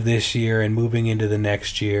the end of this year and moving into the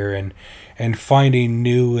next year and finding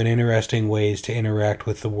new and interesting ways to interact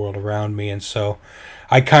with the world around me. And so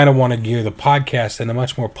I kind of want to gear the podcast in a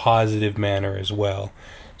much more positive manner as well.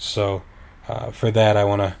 So for that, I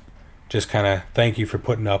want to just kind of thank you for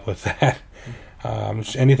putting up with that.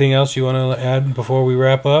 Anything else you want to add before we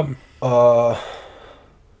wrap up?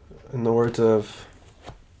 In the words of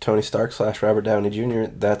Tony Stark / Robert Downey Jr.,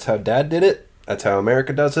 that's how Dad did it. That's how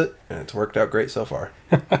America does it, and it's worked out great so far.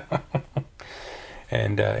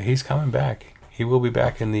 And he's coming back. He will be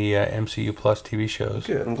back in the MCU Plus TV shows.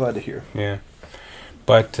 Good, I'm glad to hear. Yeah.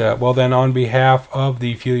 But, well then, on behalf of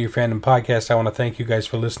the Fuel Your Fandom podcast, I want to thank you guys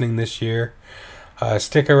for listening this year.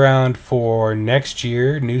 Stick around for next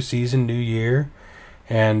year, new season, new year.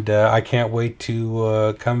 And I can't wait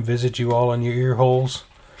to come visit you all on your ear holes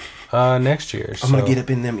next year. I'm going to get up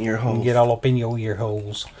in them ear holes. Get all up in your ear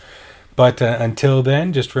holes. But until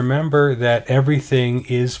then, just remember that everything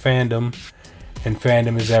is fandom, and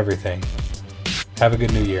fandom is everything. Have a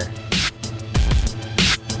good new year.